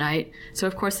chiefs for the night, so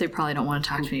of course they probably don't want to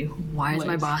talk to me. Why is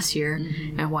my boss here?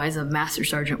 Mm-hmm. And why is a master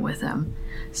sergeant with them?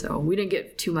 So we didn't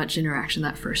get too much interaction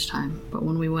that first time, but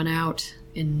when we went out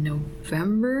in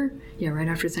November, right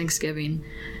after Thanksgiving,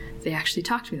 they actually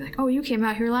talked to me like, oh, you came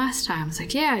out here last time. It's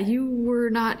like, yeah, you were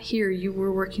not here, you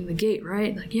were working the gate,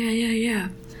 right? Like, yeah.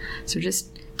 So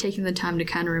just taking the time to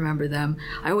kind of remember them.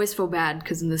 I always feel bad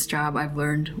because in this job I've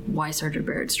learned why Sergeant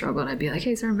Barrett struggled. I'd be like,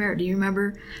 hey, Sergeant Barrett, do you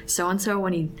remember so-and-so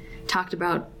when he talked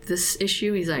about this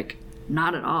issue? He's like,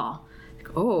 not at all.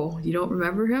 Like, oh, you don't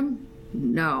remember him?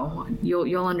 No,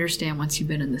 you'll understand once you've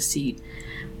been in the seat.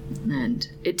 And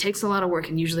it takes a lot of work,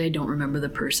 and usually I don't remember the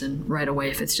person right away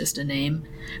if it's just a name,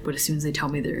 but as soon as they tell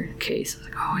me their case, I'm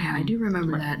like, oh yeah, I do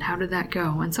remember that. How did that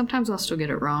go? And sometimes I'll still get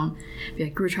it wrong. Be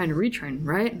like, we were trying to retrain,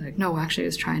 right? Like, no, actually I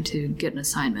was trying to get an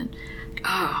assignment. Like,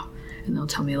 oh, and they'll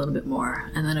tell me a little bit more,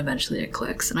 and then eventually it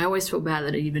clicks. And I always feel bad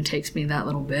that it even takes me that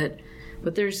little bit,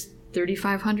 but there's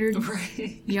 3,500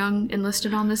 young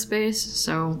enlisted on this base,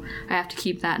 so I have to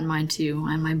keep that in mind too,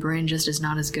 and my brain just is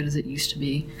not as good as it used to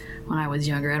be when I was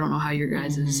younger. I don't know how your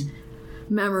guys'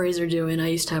 memories are doing. I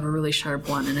used to have a really sharp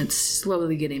one, and it's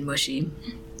slowly getting mushy.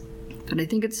 But I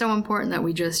think it's so important that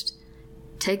we just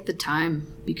take the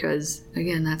time, because,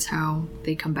 again, that's how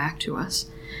they come back to us.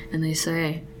 And they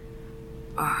say,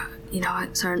 you know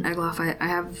what, Sergeant Egloff, I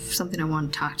have something I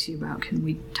want to talk to you about. Can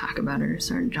we talk about it?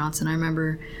 Sergeant Johnson, I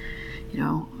remember,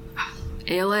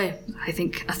 ALA, I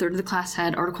think a third of the class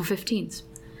had Article 15s.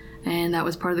 And that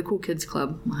was part of the Cool Kids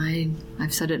Club.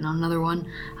 I've said it on another one.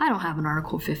 I don't have an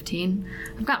Article 15.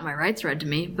 I've got my rights read to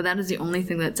me, but that is the only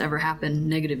thing that's ever happened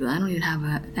negatively. I don't even have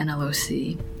an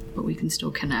NLOC, but we can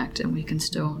still connect and we can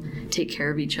still take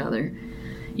care of each other,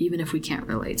 even if we can't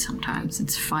relate sometimes.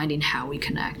 It's finding how we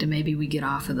connect, and maybe we get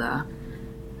off of I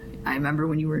remember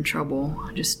when you were in trouble,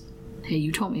 just, hey,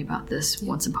 you told me about this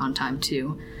once upon a time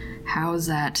too. How's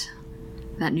that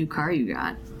new car you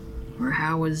got? Or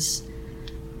how was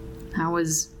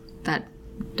that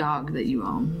dog that you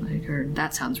own? Like, or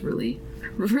that sounds really,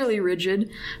 really rigid,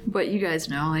 but you guys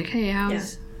know, like, hey,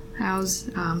 how's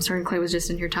Sergeant Clay was just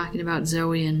in here talking about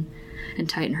Zoe and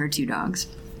Titan, her two dogs.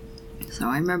 So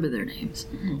I remember their names.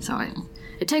 Mm-hmm. So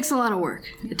it takes a lot of work.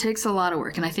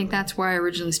 And I think that's why I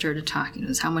originally started talking,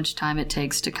 is how much time it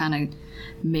takes to kind of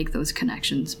make those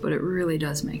connections, but it really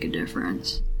does make a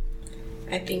difference.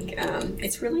 I think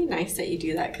it's really nice that you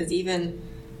do that, because even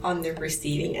on the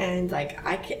receiving end, like,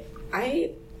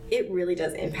 it really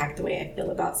does impact the way I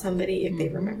feel about somebody if they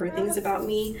remember things about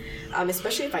me,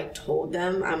 especially if I told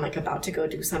them I'm like about to go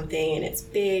do something and it's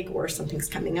big or something's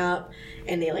coming up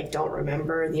and they like don't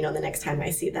remember. The next time I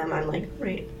see them, I'm like,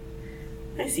 right,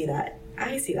 I see that,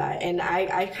 and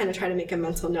I kind of try to make a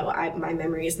mental note. My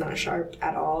memory is not sharp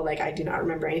at all. Like, I do not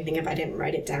remember anything if I didn't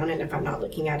write it down, and if I'm not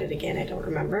looking at it again, I don't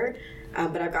remember.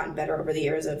 But I've gotten better over the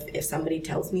years of if somebody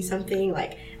tells me something,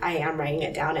 like I am writing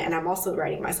it down, and I'm also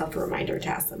writing myself a reminder to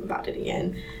ask them about it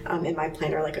again in my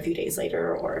planner, like a few days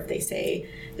later, or if they say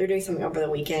they're doing something over the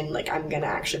weekend, like I'm gonna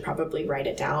actually probably write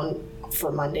it down for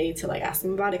Monday to like ask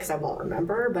them about it, because I won't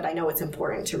remember, but I know it's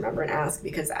important to remember and ask,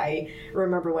 because I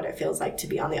remember what it feels like to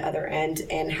be on the other end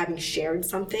and having shared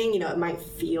something. You know, it might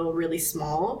feel really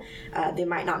small, they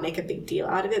might not make a big deal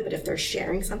out of it, but if they're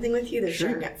sharing something with you, they're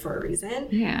sharing it for a reason.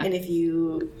 And if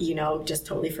you know, just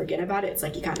totally forget about it, it's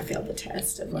like you kind of failed the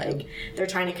test of like they're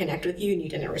trying to connect with you and you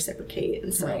didn't reciprocate.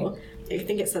 And so I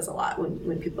think it says a lot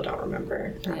when people don't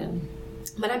remember.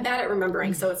 But I'm bad at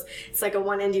remembering, so it's like on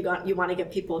one end you want to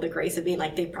give people the grace of being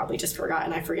like, they probably just forgot,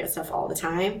 and I forget stuff all the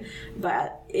time,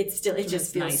 but it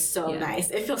just feels nice. So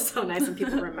nice. It feels so nice when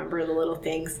people remember the little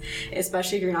things,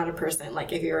 especially if you're not a person,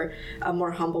 like if you're a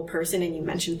more humble person and you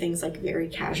mention things like very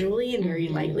casually and very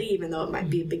lightly, even though it might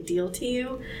be a big deal to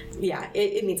you.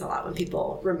 It means a lot when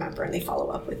people remember and they follow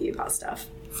up with you about stuff.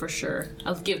 For sure.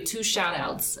 I'll give 2 shout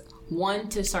outs. One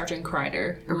to Sergeant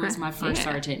Kreider, who was my first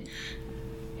sergeant.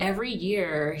 Every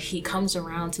year, he comes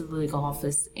around to the legal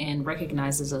office and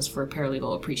recognizes us for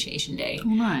Paralegal Appreciation Day. Oh,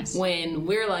 nice. When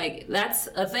we're like, that's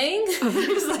a thing?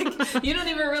 It's like, you don't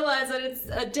even realize that it's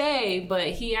a day. But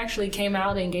he actually came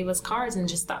out and gave us cards and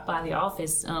just stopped by the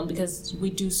office because we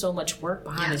do so much work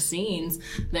behind the scenes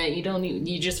that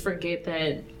you just forget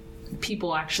that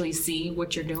people actually see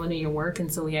what you're doing in your work,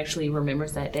 and so he actually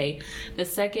remembers that day. The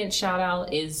second shout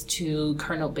out is to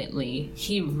Colonel Bentley.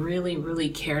 He really, really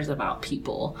cares about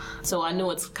people. So I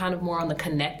know it's kind of more on the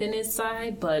connectedness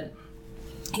side, but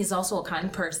he's also a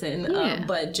kind person.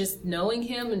 But just knowing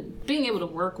him and being able to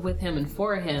work with him and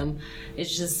for him,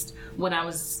 it's just, when I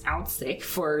was out sick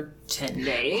for 10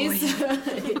 days,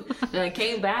 and I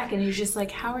came back and he's just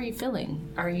like, how are you feeling?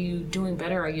 Are you doing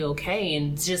better? Are you okay?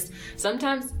 And just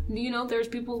sometimes, there's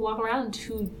people who walk around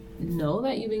who know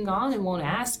that you've been gone and won't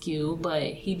ask you, but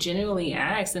he genuinely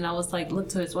asks. And I was like, look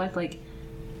to his wife, like,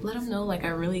 let him know, like, I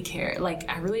really care. Like,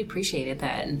 I really appreciated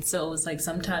that. And so it was like,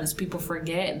 sometimes people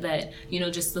forget that,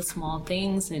 just the small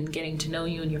things and getting to know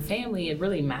you and your family, it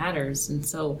really matters. And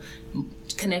so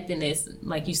connectedness,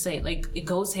 like you say, like, it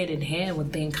goes hand in hand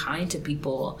with being kind to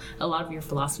people. A lot of your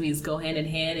philosophies go hand in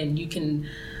hand, and you can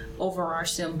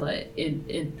overarch them, but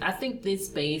I think this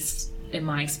space, in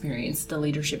my experience, the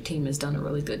leadership team has done a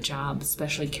really good job,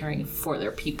 especially caring for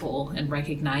their people and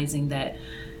recognizing that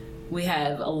we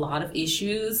have a lot of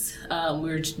issues.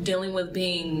 We're dealing with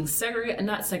being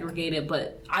not segregated,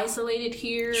 but isolated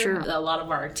here. Sure. A lot of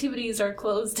our activities are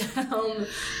closed down.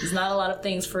 There's not a lot of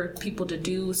things for people to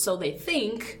do, so they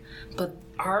think. But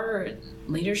our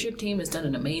leadership team has done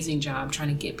an amazing job trying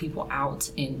to get people out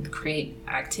and create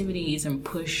activities and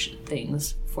push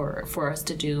things for us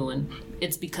to do. And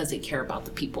it's because they care about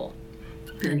the people.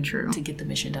 Very true. To get the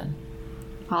mission done.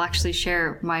 I'll actually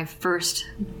share my first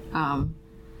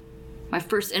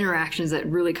interactions that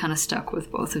really kind of stuck with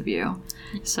both of you.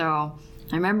 So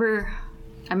I remember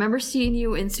seeing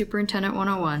you in Superintendent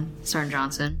 101, Sergeant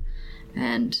Johnson,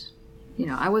 and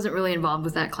I wasn't really involved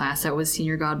with that class. That was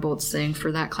Senior Godbolt's thing.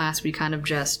 For that class, we kind of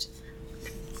just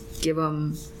give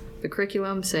them the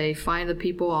curriculum, say, find the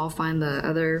people, I'll find the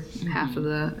other half of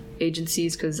the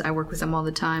agencies because I work with them all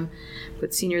the time.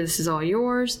 But Senior, this is all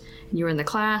yours, and you were in the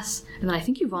class, and then I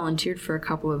think you volunteered for a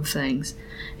couple of things.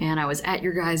 And I was at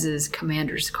your guys'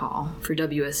 commander's call for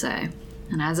WSA.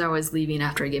 And as I was leaving,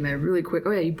 after I gave my really quick,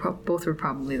 you both were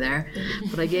probably there,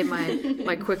 but I gave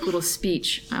my quick little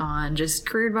speech on just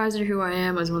career advisor, who I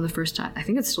am. It was one of the first time, I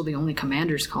think it's still the only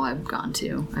commander's call I've gone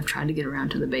to. I've tried to get around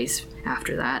to the base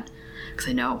after that, because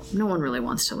I know no one really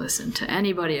wants to listen to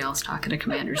anybody else talking at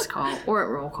commander's call or at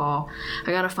roll call.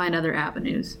 I got to find other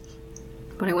avenues.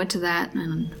 But I went to that,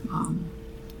 and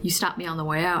you stopped me on the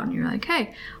way out, and you're like,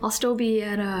 hey, I'll still be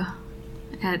at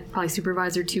probably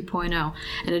Supervisor 2.0.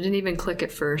 And it didn't even click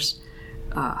at first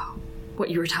what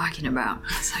you were talking about.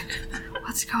 I was like,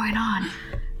 what's going on?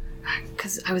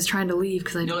 Because I was trying to leave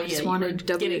because I just wanted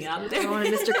I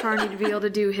wanted Mr. Carney to be able to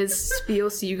do his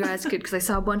spiel so you guys could, because I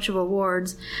saw a bunch of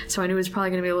awards, so I knew it was probably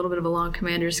going to be a little bit of a long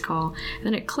commander's call. And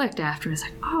then it clicked after. I was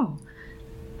like, oh,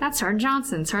 that's Sergeant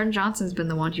Johnson. Sergeant Johnson's been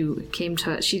the one who came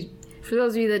to, for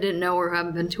those of you that didn't know or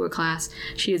haven't been to a class,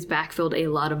 she has backfilled a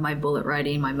lot of my bullet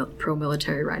writing, my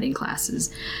pro-military writing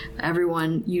classes.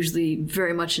 Everyone usually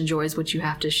very much enjoys what you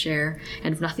have to share,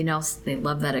 and if nothing else, they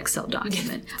love that Excel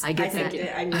document. I get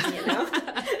that. I'm using it now.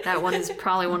 That one is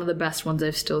probably one of the best ones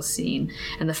I've still seen.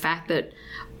 And the fact that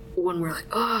when we're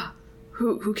like,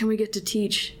 who can we get to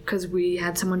teach? Because we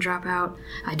had someone drop out.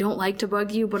 I don't like to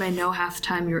bug you, but I know half the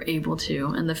time you're able to.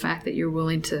 And the fact that you're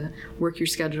willing to work your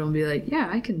schedule and be like, yeah,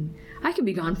 I can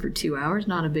be gone for 2 hours,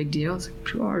 not a big deal. It's like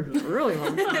 2 hours is a really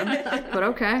long time. But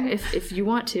okay, if you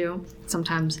want to.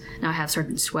 Sometimes, now I have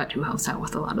Sergeant Sweat who helps out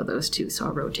with a lot of those too, so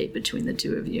I'll rotate between the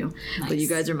two of you. Nice. But you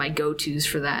guys are my go-tos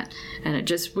for that. And it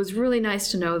just was really nice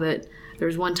to know that there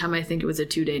was one time, I think it was a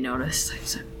 2-day notice. I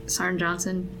said, Sergeant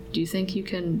Johnson, do you think you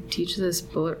can teach this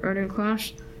bullet writing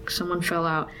class? Someone fell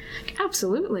out.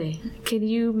 Absolutely. Can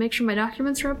you make sure my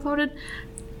documents are uploaded?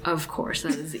 Of course,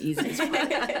 that is the easiest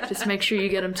part. Just make sure you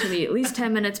get them to me at least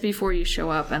 10 minutes before you show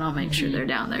up, and I'll make sure they're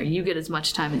down there. You get as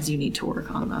much time as you need to work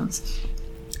on those.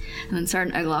 And then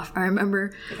Sergeant Egloff, I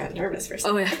remember... I got nervous for a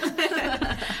second. Oh,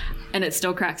 yeah. And it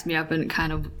still cracks me up, and it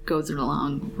kind of goes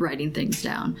along writing things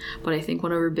down. But I think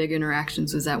one of our big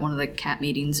interactions was at one of the CAT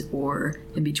meetings, or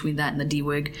in between that and the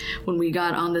DWIG, when we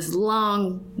got on this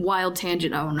long, wild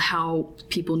tangent on how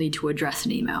people need to address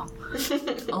an email.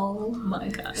 Oh my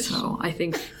gosh. So I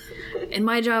think in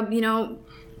my job,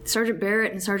 Sergeant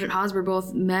Barrett and Sergeant Haas were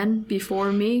both men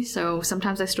before me, so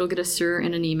sometimes I still get a sir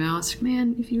in an email. It's like,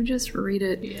 man, if you just read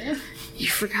it, you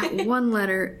forgot one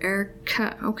letter,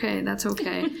 Erica. Okay, that's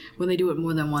okay. When they do it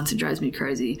more than once, it drives me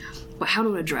crazy. But how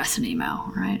to address an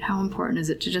email, right? How important is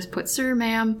it to just put sir,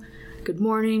 ma'am, good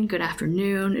morning, good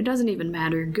afternoon? It doesn't even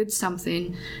matter. Good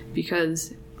something,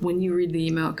 because when you read the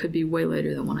email, it could be way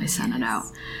later than when I sent it out.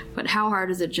 But how hard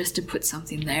is it just to put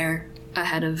something there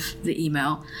ahead of the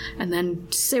email and then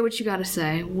say what you gotta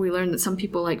say? We learned that some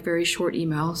people like very short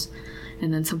emails,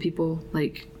 and then some people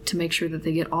like to make sure that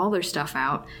they get all their stuff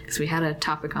out, because we had a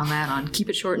topic on that, on keep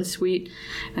it short and sweet,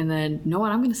 and then know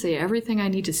what, I'm gonna say everything I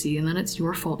need to see, and then it's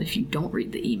your fault if you don't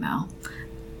read the email.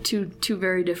 Two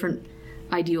very different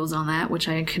ideals on that, which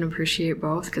I can appreciate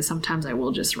both, because sometimes I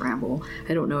will just ramble.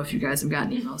 I don't know if you guys have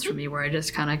gotten emails from me where I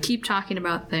just kind of keep talking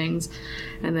about things,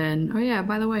 and then, oh yeah,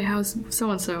 by the way, how's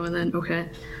so-and-so, and then, okay,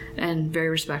 and very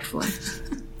respectfully.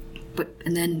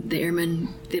 And then the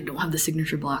airmen, they don't have the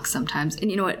signature blocks sometimes. And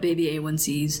you know what, baby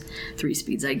A1Cs, 3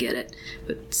 speeds, I get it.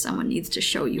 But someone needs to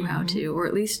show you how to, or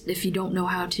at least if you don't know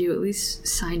how to, at least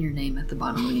sign your name at the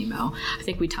bottom of an email. I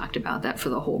think we talked about that for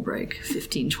the whole break,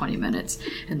 15, 20 minutes.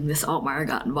 And Miss Altmeyer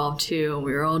got involved too.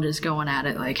 We were all just going at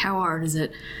it like, how hard is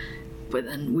it? But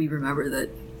then we remember that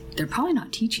they're probably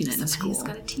not teaching it in school.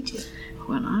 Somebody's got to teach it.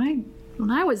 When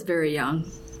I was very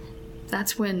young,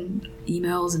 that's when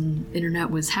emails and internet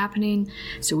was happening.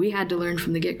 So we had to learn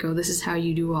from the get-go, this is how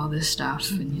you do all this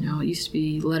stuff. And, it used to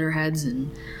be letterheads and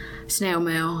snail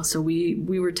mail. So we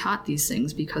were taught these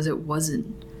things because it was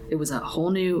a whole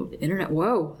new internet.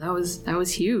 Whoa, that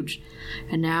was huge.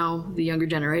 And now the younger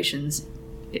generations,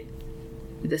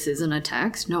 this isn't a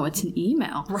text. No, it's an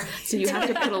email. Right. So you have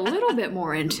to put a little bit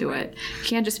more into it. You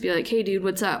can't just be like, hey, dude,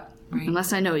 what's up? Right.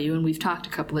 Unless I know you and we've talked a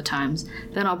couple of times,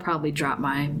 then I'll probably drop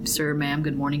my sir, ma'am,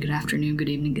 good morning, good afternoon, good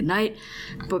evening, good night.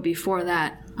 But before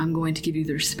that, I'm going to give you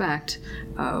the respect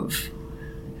of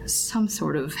some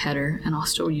sort of header, and I'll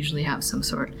still usually have some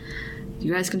sort.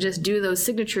 You guys can just do those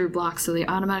signature blocks so they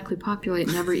automatically populate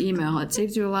in every email. It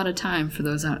saves you a lot of time for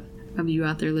those of you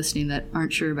out there listening that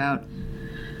aren't sure about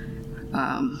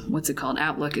what's it called,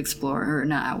 Outlook Explorer, or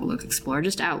not Outlook Explorer,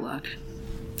 just Outlook.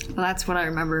 Well, that's what I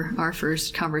remember our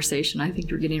first conversation. I think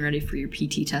you were getting ready for your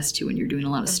PT test too, and you're doing a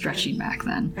lot of stretching back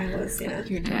then. I was, yeah.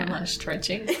 You're doing a lot of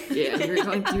stretching. Yeah, you were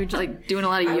like doing a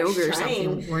lot of yoga or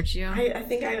something, weren't you? I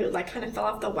think I kind of fell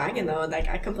off the wagon though. Like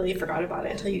I completely forgot about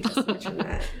it until you just mentioned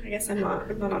that. I guess I'm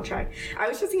not on track. I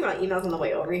was just thinking about emails on the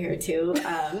way over here too.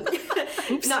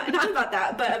 Not about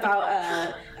that, but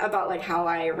about like how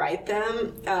I write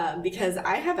them, because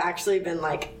I have actually been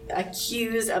like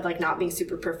accused of like not being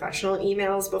super professional in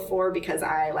emails before, because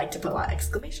I like to put a lot of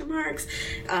exclamation marks.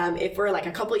 If we're like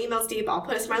a couple emails deep, I'll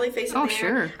put a smiley face in there.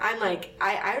 Sure. I'm like,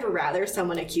 I'd rather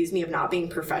someone accuse me of not being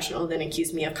professional than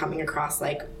accuse me of coming across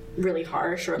like really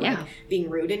harsh or like being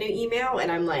rude in an email. And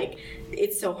I'm like,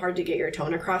 it's so hard to get your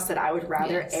tone across that I would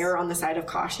rather err on the side of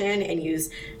caution and use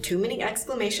too many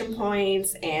exclamation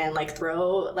points and like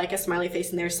throw like a smiley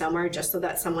face in there somewhere just so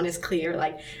that someone is clear,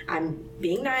 like I'm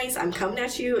being nice, I'm coming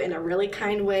at you in a really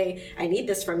kind way, I need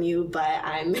this from you, but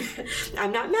I'm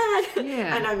not mad,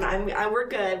 and we're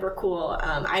good, we're cool.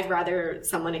 I'd rather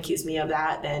someone accuse me of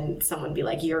that than someone be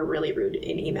like, you're really rude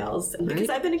in emails, because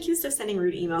I've been accused of sending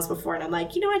rude emails before, and I'm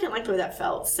like, I didn't like the way that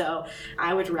felt, so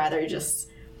I would rather just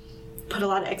put a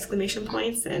lot of exclamation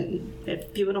points, and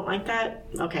if people don't like that,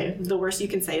 okay, the worst you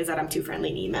can say is that I'm too friendly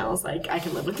in emails. Like, I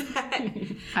can live with that.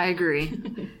 I agree.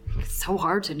 It's so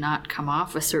hard to not come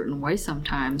off a certain way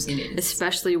sometimes,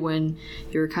 especially when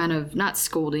you're kind of not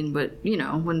scolding, but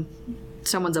when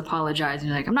someone's apologizing,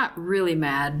 you're like, I'm not really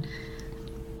mad,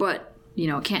 but, you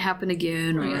know, it can't happen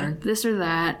again, or this or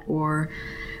that, or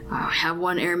I have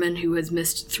one airman who has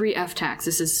missed 3 FTACs.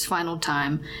 This is his final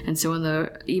time. And so in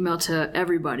the email to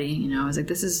everybody, you know, I was like,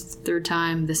 this is third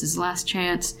time, this is last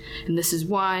chance, and this is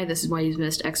why he's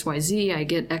missed X, Y, Z. I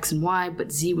get X and Y,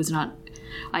 but Z was not,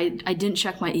 I didn't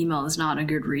check my email is not a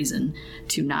good reason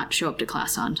to not show up to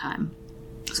class on time.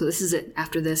 So this is it.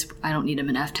 After this, I don't need him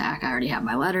in FTAC. I already have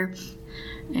my letter.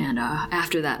 And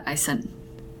after that, I sent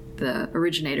the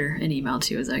originator an email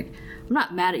too. I was like, I'm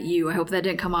not mad at you. I hope that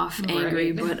didn't come off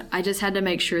angry, but I just had to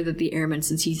make sure that the airman,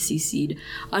 since he's CC'd,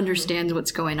 understands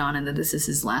what's going on and that this is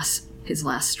his last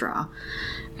straw.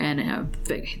 And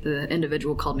the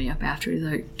individual called me up after, he's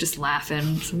like, just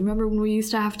laughing. So remember when we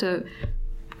used to have to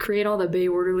create all the Bay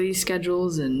orderly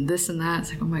schedules and this and that?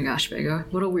 It's like, oh my gosh, Vega,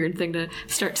 what a weird thing to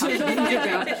start talking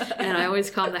about. And I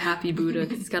always call him the Happy Buddha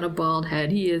because he's got a bald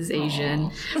head. He is Asian.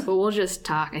 Aww. But we'll just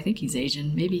talk. I think he's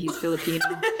Asian. Maybe he's Filipino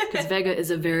because Vega is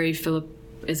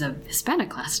is a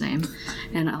Hispanic last name,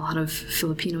 and a lot of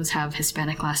Filipinos have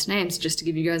Hispanic last names, just to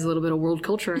give you guys a little bit of world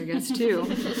culture, I guess, too.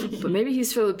 But maybe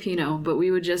he's Filipino, but we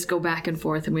would just go back and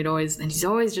forth, and he's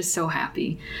always just so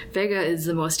happy. Vega is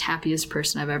the most happiest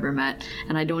person I've ever met,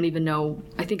 and I don't even know,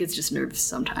 I think it's just nerves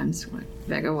sometimes.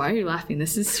 Vega, why are you laughing?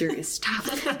 This is serious. Stop.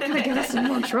 I'm gonna get us in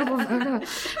more trouble, Vega.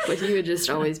 But he would just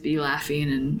always be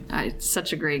laughing, and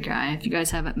such a great guy. If you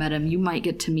guys haven't met him, you might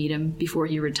get to meet him before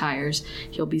he retires.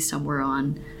 He'll be somewhere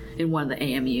in one of the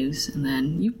AMUs, and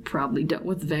then you probably dealt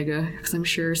with Vega, because I'm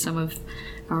sure some of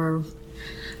our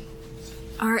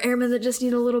airmen that just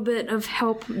need a little bit of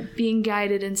help being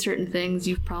guided in certain things,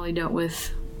 you've probably dealt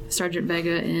with Sergeant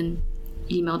Vega in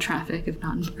email traffic, if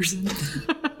not in person.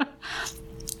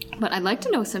 But I'd like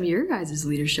to know some of your guys'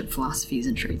 leadership philosophies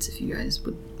and traits, if you guys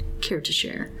would care to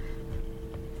share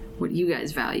what you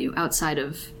guys value outside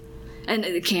of, and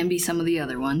it can be some of the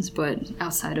other ones, but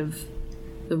outside of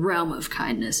the realm of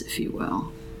kindness, if you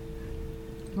will.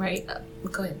 Right.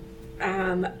 Go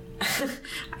ahead.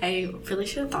 I really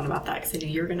should have thought about that because I knew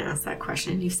you were going to ask that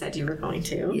question. You said you were going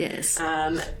to. Yes.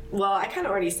 Well, I kind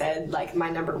of already said, like, my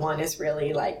number one is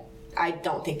really, like, I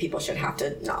don't think people should have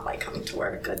to not like coming to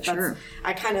work. Sure.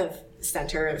 I kind of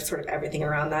center sort of everything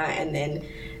around that, and then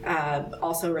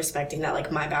also respecting that,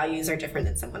 like, my values are different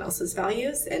than someone else's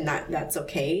values, and that's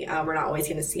okay. We're not always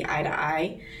going to see eye to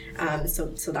eye,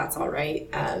 so that's all right.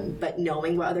 But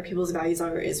knowing what other people's values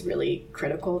are is really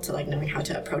critical to, like, knowing how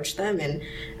to approach them and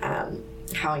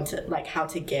how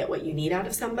to get what you need out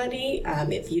of somebody.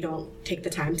 If you don't take the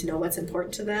time to know what's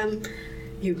important to them,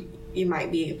 you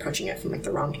might be approaching it from, like,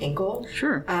 the wrong angle.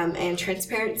 Sure. And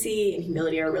transparency and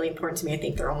humility are really important to me. I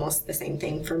think they're almost the same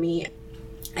thing for me.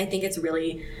 I think it's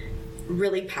really,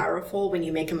 really powerful when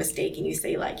you make a mistake and you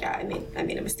say, like, yeah, I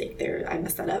made a mistake there, I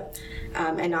messed that up,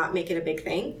 and not make it a big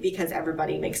thing, because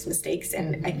everybody makes mistakes.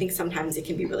 And I think sometimes it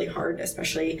can be really hard,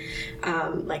 especially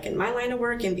like in my line of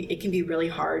work, and it can be really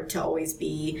hard to always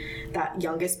be that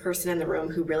youngest person in the room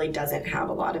who really doesn't have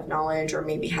a lot of knowledge, or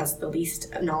maybe has the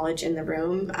least knowledge in the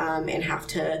room, and have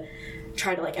to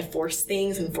try to, like, enforce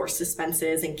things and force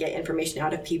suspenses and get information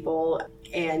out of people.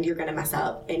 And you're going to mess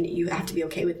up, and you have to be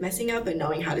okay with messing up and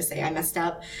knowing how to say, I messed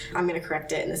up, I'm going to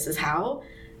correct it, and this is how.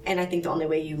 And I think the only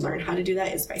way you learn how to do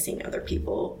that is by seeing other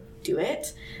people do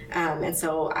it. And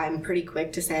so I'm pretty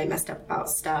quick to say I messed up about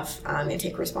stuff, and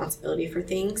take responsibility for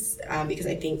things, because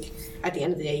I think at the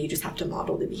end of the day, you just have to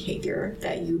model the behavior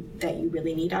that you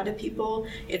really need out of people.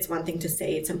 It's one thing to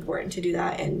say it's important to do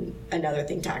that, and another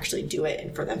thing to actually do it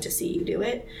and for them to see you do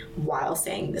it while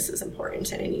saying this is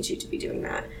important and I need you to be doing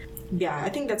that. Yeah, I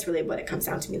think that's really what it comes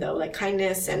down to me, though, like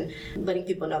kindness and letting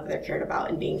people know that they're cared about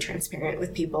and being transparent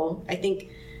with people. I think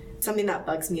something that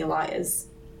bugs me a lot is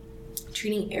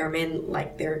treating airmen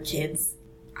like they're kids.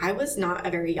 I was not a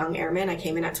very young airman. I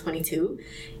came in at 22,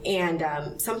 and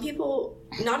some people,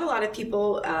 not a lot of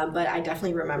people, but I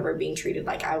definitely remember being treated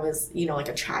like I was, like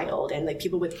a child, and like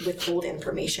people would withhold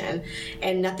information,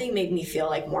 and nothing made me feel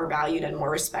like more valued and more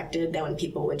respected than when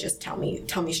people would just tell me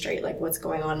straight, like, what's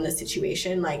going on in the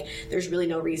situation. Like, there's really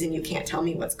no reason you can't tell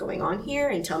me what's going on here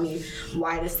and tell me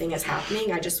why this thing is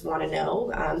happening. I just want to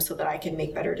know, so that I can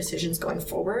make better decisions going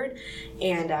forward.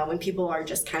 And when people are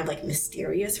just kind of like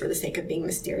mysterious for the sake of being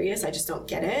mysterious, I just don't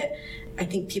get it. I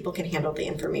think people can handle the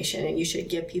information, and you should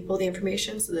give people the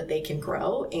information so that they can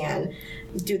grow and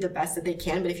do the best that they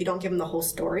can. But if you don't give them the whole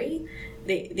story,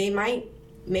 they might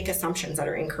make assumptions that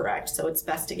are incorrect. So it's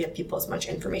best to give people as much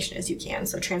information as you can.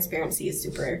 So transparency is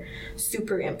super,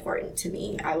 super important to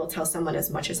me. I will tell someone as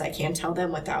much as I can tell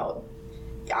them without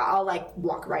I'll like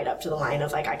walk right up to the line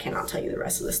of like, I cannot tell you the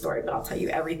rest of the story, but I'll tell you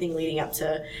everything leading up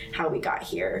to how we got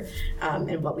here,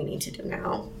 and what we need to do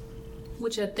now.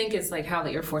 Which I think is like how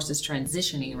the Air Force is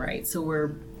transitioning, right? So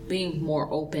we're being more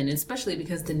open, especially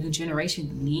because the new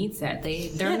generation needs that.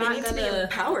 They're not need gonna to be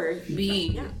empowered.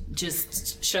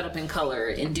 Just shut up in color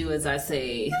and do as I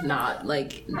say, not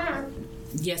like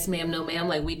yes ma'am, no ma'am.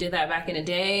 Like we did that back in the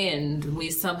day, and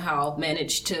we somehow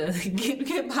managed to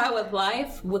get by with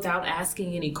life without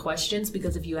asking any questions,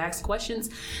 because if you ask questions,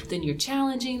 then you're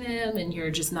challenging them and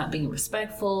you're just not being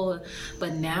respectful.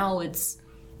 But now it's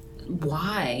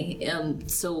why,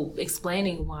 so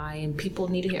explaining why, and people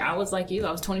need to hear. I was like you,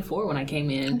 I was 24 when I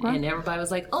came in, and everybody was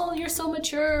like, oh, you're so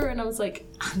mature, and I was like,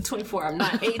 I'm 24, I'm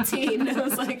not 18. I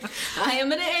was like, I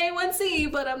am an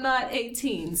A1C, but I'm not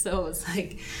 18. So it's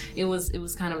like it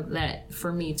was kind of that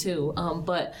for me too.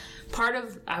 But part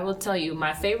of, I will tell you,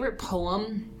 my favorite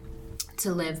poem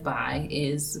to live by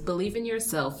is believe in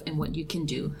yourself and what you can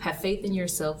do. Have faith in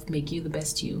yourself, make you the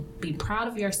best you. Be proud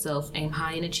of yourself, aim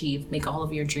high and achieve, make all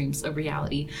of your dreams a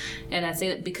reality. And I say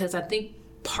that because I think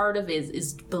part of it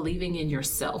is believing in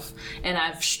yourself. And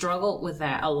I've struggled with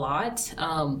that a lot,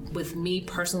 with me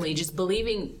personally, just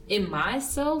believing in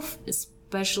myself,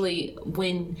 especially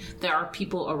when there are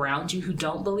people around you who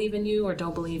don't believe in you or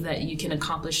don't believe that you can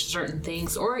accomplish certain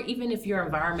things, or even if your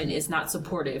environment is not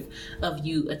supportive of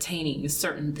you attaining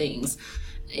certain things.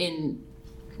 And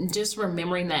just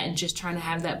remembering that and just trying to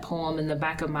have that poem in the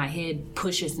back of my head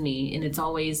pushes me. And it's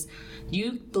always,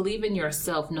 you believe in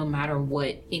yourself no matter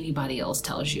what anybody else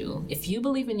tells you. If you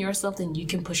believe in yourself, then you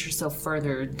can push yourself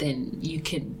further than you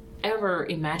can ever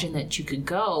imagine that you could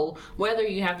go, whether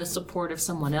you have the support of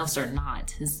someone else or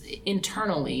not.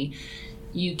 Internally,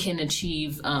 you can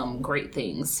achieve great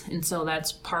things. And so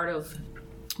that's part of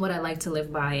what I like to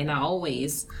live by. And I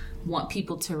always want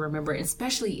people to remember,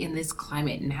 especially in this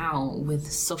climate now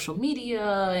with social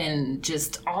media and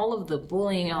just all of the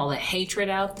bullying, all the hatred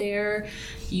out there,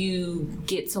 we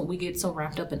get so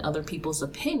wrapped up in other people's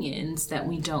opinions that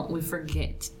we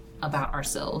forget about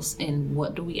ourselves and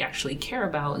what do we actually care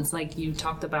about. It's like you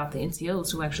talked about the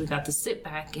NCOs who actually got to sit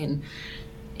back and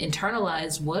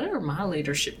internalize, what are my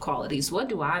leadership qualities? What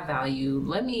do I value?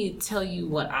 Let me tell you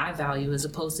what I value, as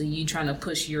opposed to you trying to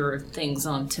push your things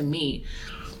onto me.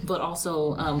 But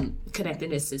also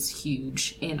connectedness is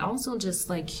huge. And also,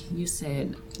 just like you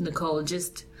said, Nicole,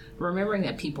 just remembering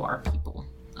that people are people.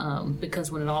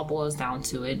 Because when it all boils down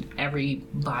to it,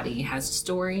 everybody has a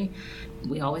story.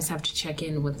 We always have to check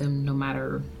in with them no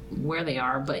matter where they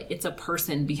are, but it's a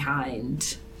person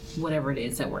behind whatever it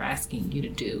is that we're asking you to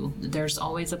do. There's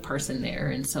always a person there.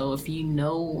 And so if you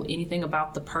know anything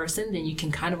about the person, then you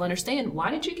can kind of understand,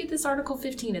 why did you get this Article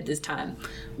 15 at this time?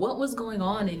 What was going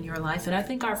on in your life? And I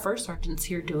think our first sergeants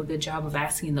here do a good job of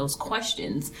asking those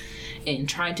questions and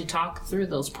trying to talk through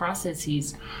those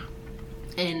processes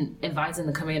and advising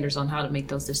the commanders on how to make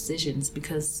those decisions,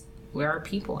 because we are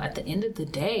people. At the end of the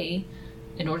day,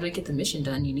 in order to get the mission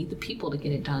done, you need the people to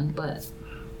get it done, but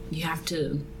you have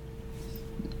to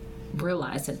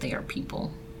realize that they are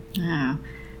people. Yeah.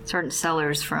 Sergeant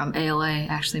Sellers from ALA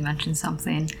actually mentioned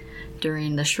something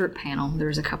during the shirt panel. There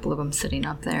was a couple of them sitting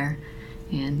up there,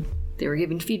 and they were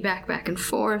giving feedback back and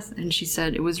forth, and she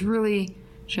said it was really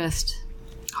just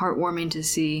heartwarming to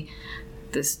see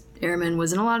this airman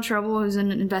was in a lot of trouble. He was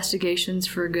in investigations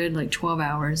for a good 12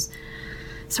 hours.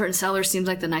 Sergeant Sellers seems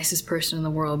like the nicest person in the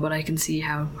world, but I can see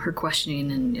how her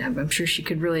questioning, and I'm sure she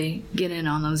could really get in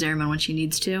on those airmen when she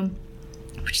needs to.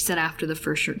 But she said after the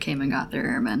first shirt came and got their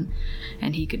airman,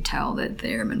 and he could tell that the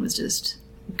airman was just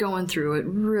going through it,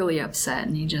 really upset,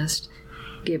 and he just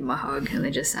gave him a hug, and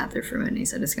they just sat there for a minute, and he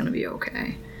said, it's going to be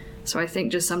okay. So I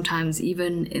think just sometimes,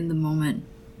 even in the moment,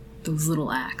 those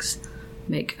little acts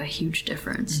make a huge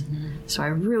difference. Mm-hmm. So I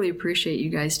really appreciate you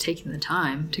guys taking the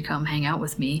time to come hang out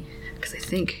with me, because I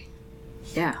think,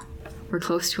 we're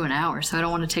close to an hour, so I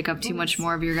don't want to take up too much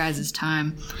more of your guys'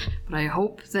 time. But I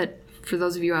hope that for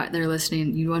those of you out there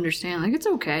listening, you understand, it's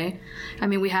okay. I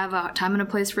mean, we have a time and a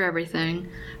place for everything,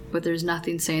 but there's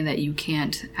nothing saying that you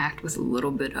can't act with a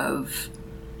little bit of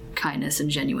kindness and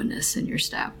genuineness in your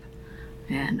step.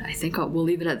 And I think we'll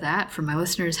leave it at that. For my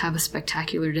listeners, have a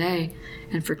spectacular day.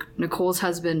 And for Nicole's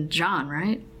husband, John,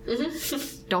 right?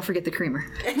 Mm-hmm. Don't forget the creamer.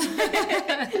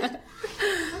 That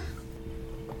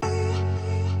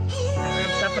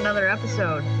wraps up another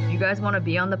episode. If you guys want to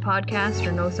be on the podcast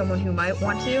or know someone who might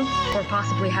want to, or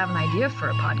possibly have an idea for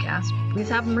a podcast, please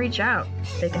have them reach out.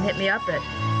 They can hit me up at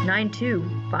 92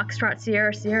 Foxtrot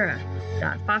Sierra Sierra.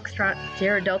 Foxtrot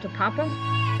Sierra Delta Papa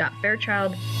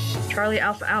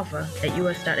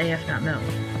us.fairchildcharliealpha@us.af.mil.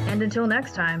 And until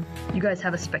next time, you guys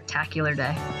have a spectacular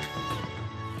day.